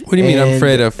 What do you mean I'm And,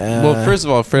 Fredo? Well, first of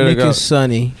all, Fredo Nick got is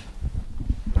Sonny.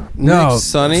 No,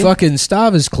 Sonny. fucking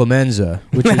Stav is Clemenza,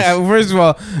 which is First of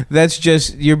all, that's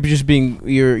just you're just being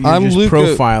you're I'm just Luca-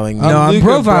 profiling. I'm no, I'm Luca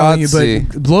profiling you,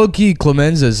 Brasi. but low key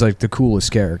Clemenza is like the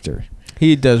coolest character.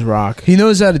 He does rock. He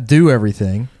knows how to do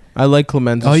everything. I like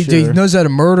Clemenza. Oh, he sure. knows how to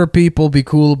murder people, be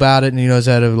cool about it, and he knows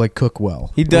how to like cook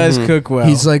well. He does Mhm. cook well.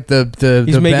 He's like the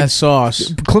He's the making best.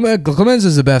 sauce. Clemenza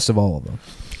is the best of all of them.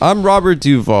 I'm Robert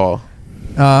Duvall.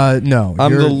 No,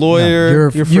 I'm you're- the lawyer. No,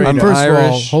 You're you- Fredo. first of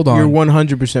all, Irish. hold on. You're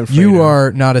 100% Fredo. You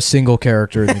are not a single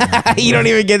character. In the You don't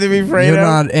even get to be Fredo. You're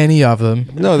not any of them.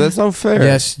 No, that's not fair.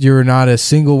 Yes, you're not a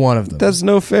single one of them. That's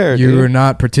no fair. You are dude.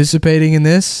 not participating in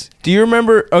this. Do you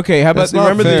remember? Okay, how about That's not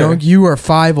remember fair. the? Don't you are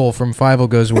Fievel from Fievel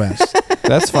Goes West.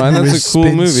 That's fine. Who That's has a cool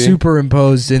been movie.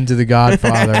 Superimposed into The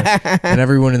Godfather, and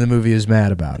everyone in the movie is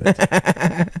mad about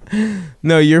it.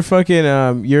 No, you're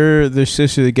fucking. You're the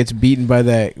sister that gets beaten by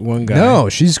that one guy. No,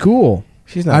 she's cool.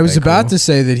 she's not. I was that about cool. to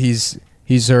say that he's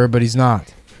her, but he's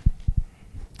not.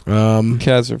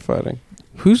 Cats are fighting.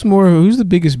 Who's the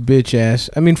biggest bitch ass?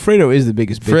 I mean, Fredo is the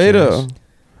biggest bitch Fredo. ass.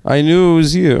 I knew it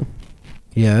was you.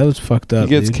 Yeah, that was fucked up. He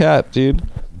gets dude. cat, dude.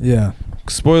 Yeah.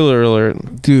 Spoiler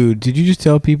alert. Dude, did you just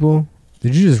tell people?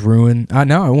 Did you just ruin?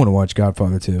 Now I want to watch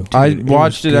Godfather 2. I it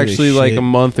watched was it good as actually like shit. a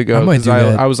month ago I might because do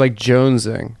that. I was like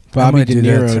jonesing. Bobby might De do that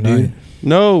Niro, tonight. dude.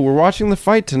 No, we're watching the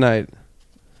fight tonight.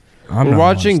 I'm We're not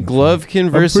watching the Golovkin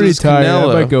I'm pretty versus tired. I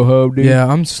Canelo. might go home, dude. Yeah,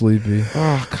 I'm sleepy.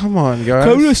 Oh, come on, guys.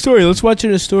 Come to Astoria. Let's watch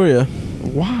an Astoria.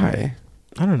 Why?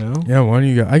 I don't know. Yeah, why don't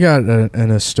you go? I got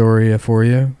an Astoria for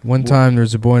you. One time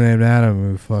there's a boy named Adam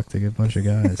who fucked a bunch of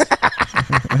guys.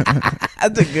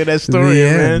 That's a good The Astoria,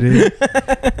 end, man. dude.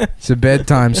 It's a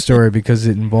bedtime story because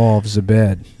it involves a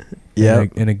bed. Yeah.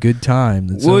 And a good time.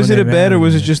 that Was someone it a named bed or Adam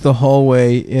was it had. just the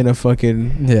hallway in a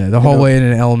fucking? Yeah, the hallway in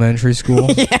an elementary school.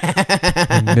 In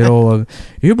the middle of,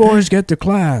 you boys get to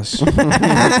class.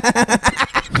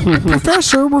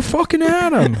 Professor, we're fucking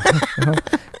Adam.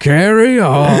 Carry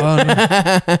on.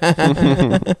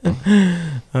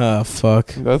 Oh fuck.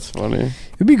 That's funny.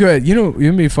 It'd be good. You know,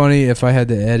 it'd be funny if I had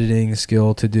the editing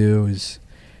skill to do is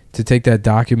to take that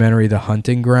documentary, The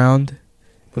Hunting Ground,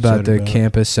 What's about that the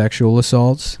campus sexual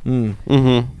assaults,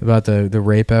 Mm-hmm. about the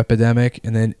rape epidemic,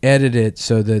 and then edit it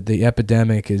so that the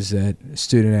epidemic is that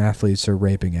student athletes are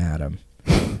raping Adam.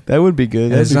 That would be good.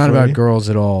 And That'd it's be not funny. about girls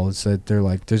at all. It's that they're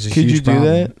like, there's a Could huge you do problem.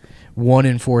 that? 1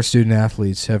 in 4 student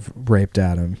athletes have raped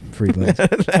Adam Friedland.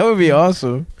 That would be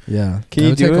awesome. Yeah. Can That you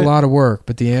would do take it? a lot of work,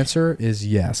 but the answer is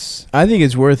yes. I think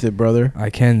it's worth it, brother. I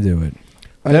can do it.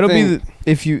 That'll be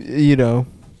if you know.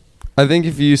 I think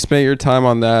if you spent your time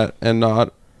on that and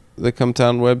not the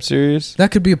Cumtown web series?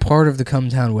 That could be a part of the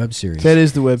Cumtown web series. That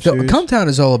is the web So, series. Cumtown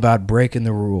is all about breaking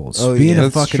the rules, Oh, being yeah. a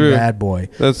That's fucking true. bad boy.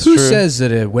 That's Who true. says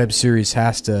that a web series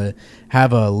has to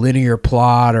have a linear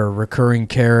plot or recurring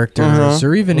characters Uh-huh.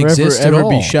 or even Or exist ever at all?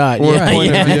 be shot. Or Yeah, a point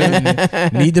of yeah.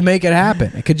 view. Need to make it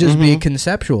happen. It could just be a Mhm.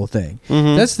 conceptual thing.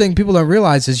 Mhm. That's the thing people don't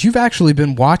realize is you've actually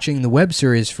been watching the web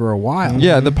series for a while.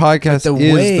 Yeah, the podcast But the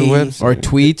is way- the web Or series.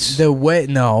 tweets. The way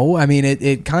no, I mean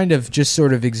it kind of just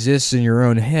sort of exists in your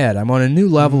own head. I'm on a new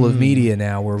level of media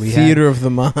now where we Theater of the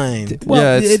mind.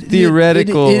 Yeah, it's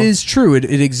theoretical. It is true. It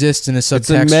exists in a It's a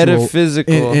subtextual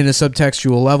metaphysical. in a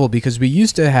subtextual level because we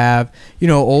used to have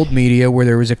old media where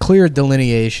there was a clear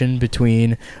delineation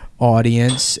between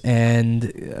audience and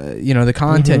the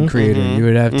content Mhm, creator. mhm, You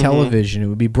would have mhm. television. It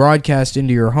would be broadcast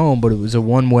into your home, but it was a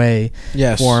one-way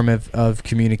Yes. form of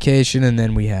communication. And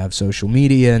then we have social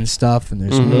media and stuff, and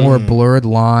there's Mhm. more blurred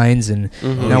lines. And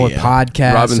Mhm. now Oh, with yeah.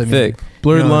 podcasts, Robin I mean, Thicke.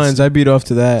 Blurred you know, lines. I beat off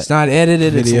to that. it's not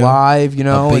edited. It's Video. live. Big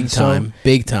and so time.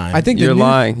 Big time. I think the You're new-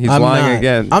 lying. He's I'm lying not.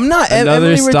 again. I'm not.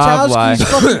 Another Emily Stav lie. Ratajkowski's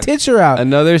fucking tits are out.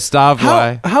 Another Stav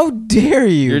lie. How dare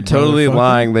you? You're totally motherfucker.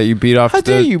 lying that you beat off How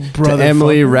to, dare you, to brother?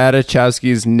 Emily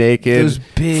Ratajkowski's naked, Those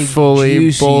big, fully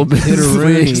juicy bulbous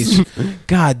titteroonies. face.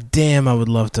 God damn, I would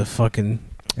love to fucking.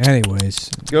 Anyways,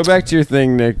 Go back to your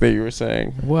thing, Nick, that you were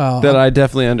saying. well, That I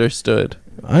definitely understood.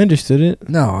 I understood it.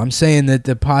 no, I'm saying that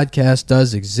the podcast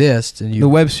does exist, and The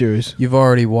web series. you've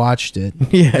already watched it.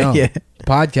 Yeah, No. yeah. The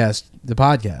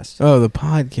podcast. Oh, the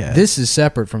podcast. This is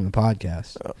separate from the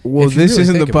podcast. well, if you this really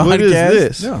isn't the think about podcast. it. What is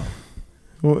this?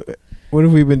 No, What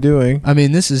have we been doing? I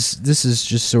mean this is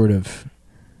just sort of.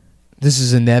 This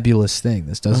is a nebulous thing.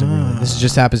 This doesn't really. This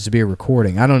just happens to be a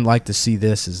recording. I don't like to see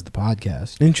this as the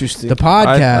podcast. Interesting. The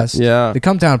podcast, Yeah. the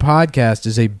Cumtown podcast,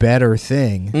 is a better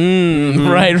thing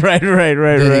Right.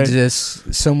 that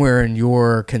exists somewhere in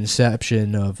your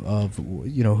conception of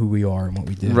who we are and what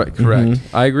we do. Right, correct. Mhm.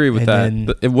 I agree with And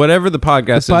that. then- But whatever the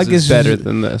podcast, The podcast is better is-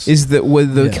 than this. Is that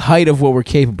with the Yeah. height of what we're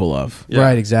capable of? Yeah.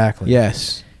 Right, exactly.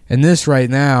 Yes. And this right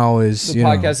now is The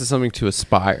podcast is something to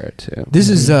aspire to. This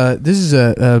is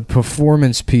a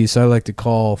performance piece I like to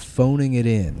call phoning it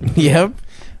in. Yep.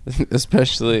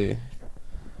 Especially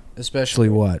Especially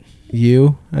what?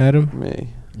 You, Adam. me.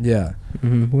 Yeah.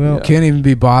 Well, Yeah. Can't even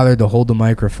be bothered to hold the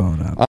microphone up.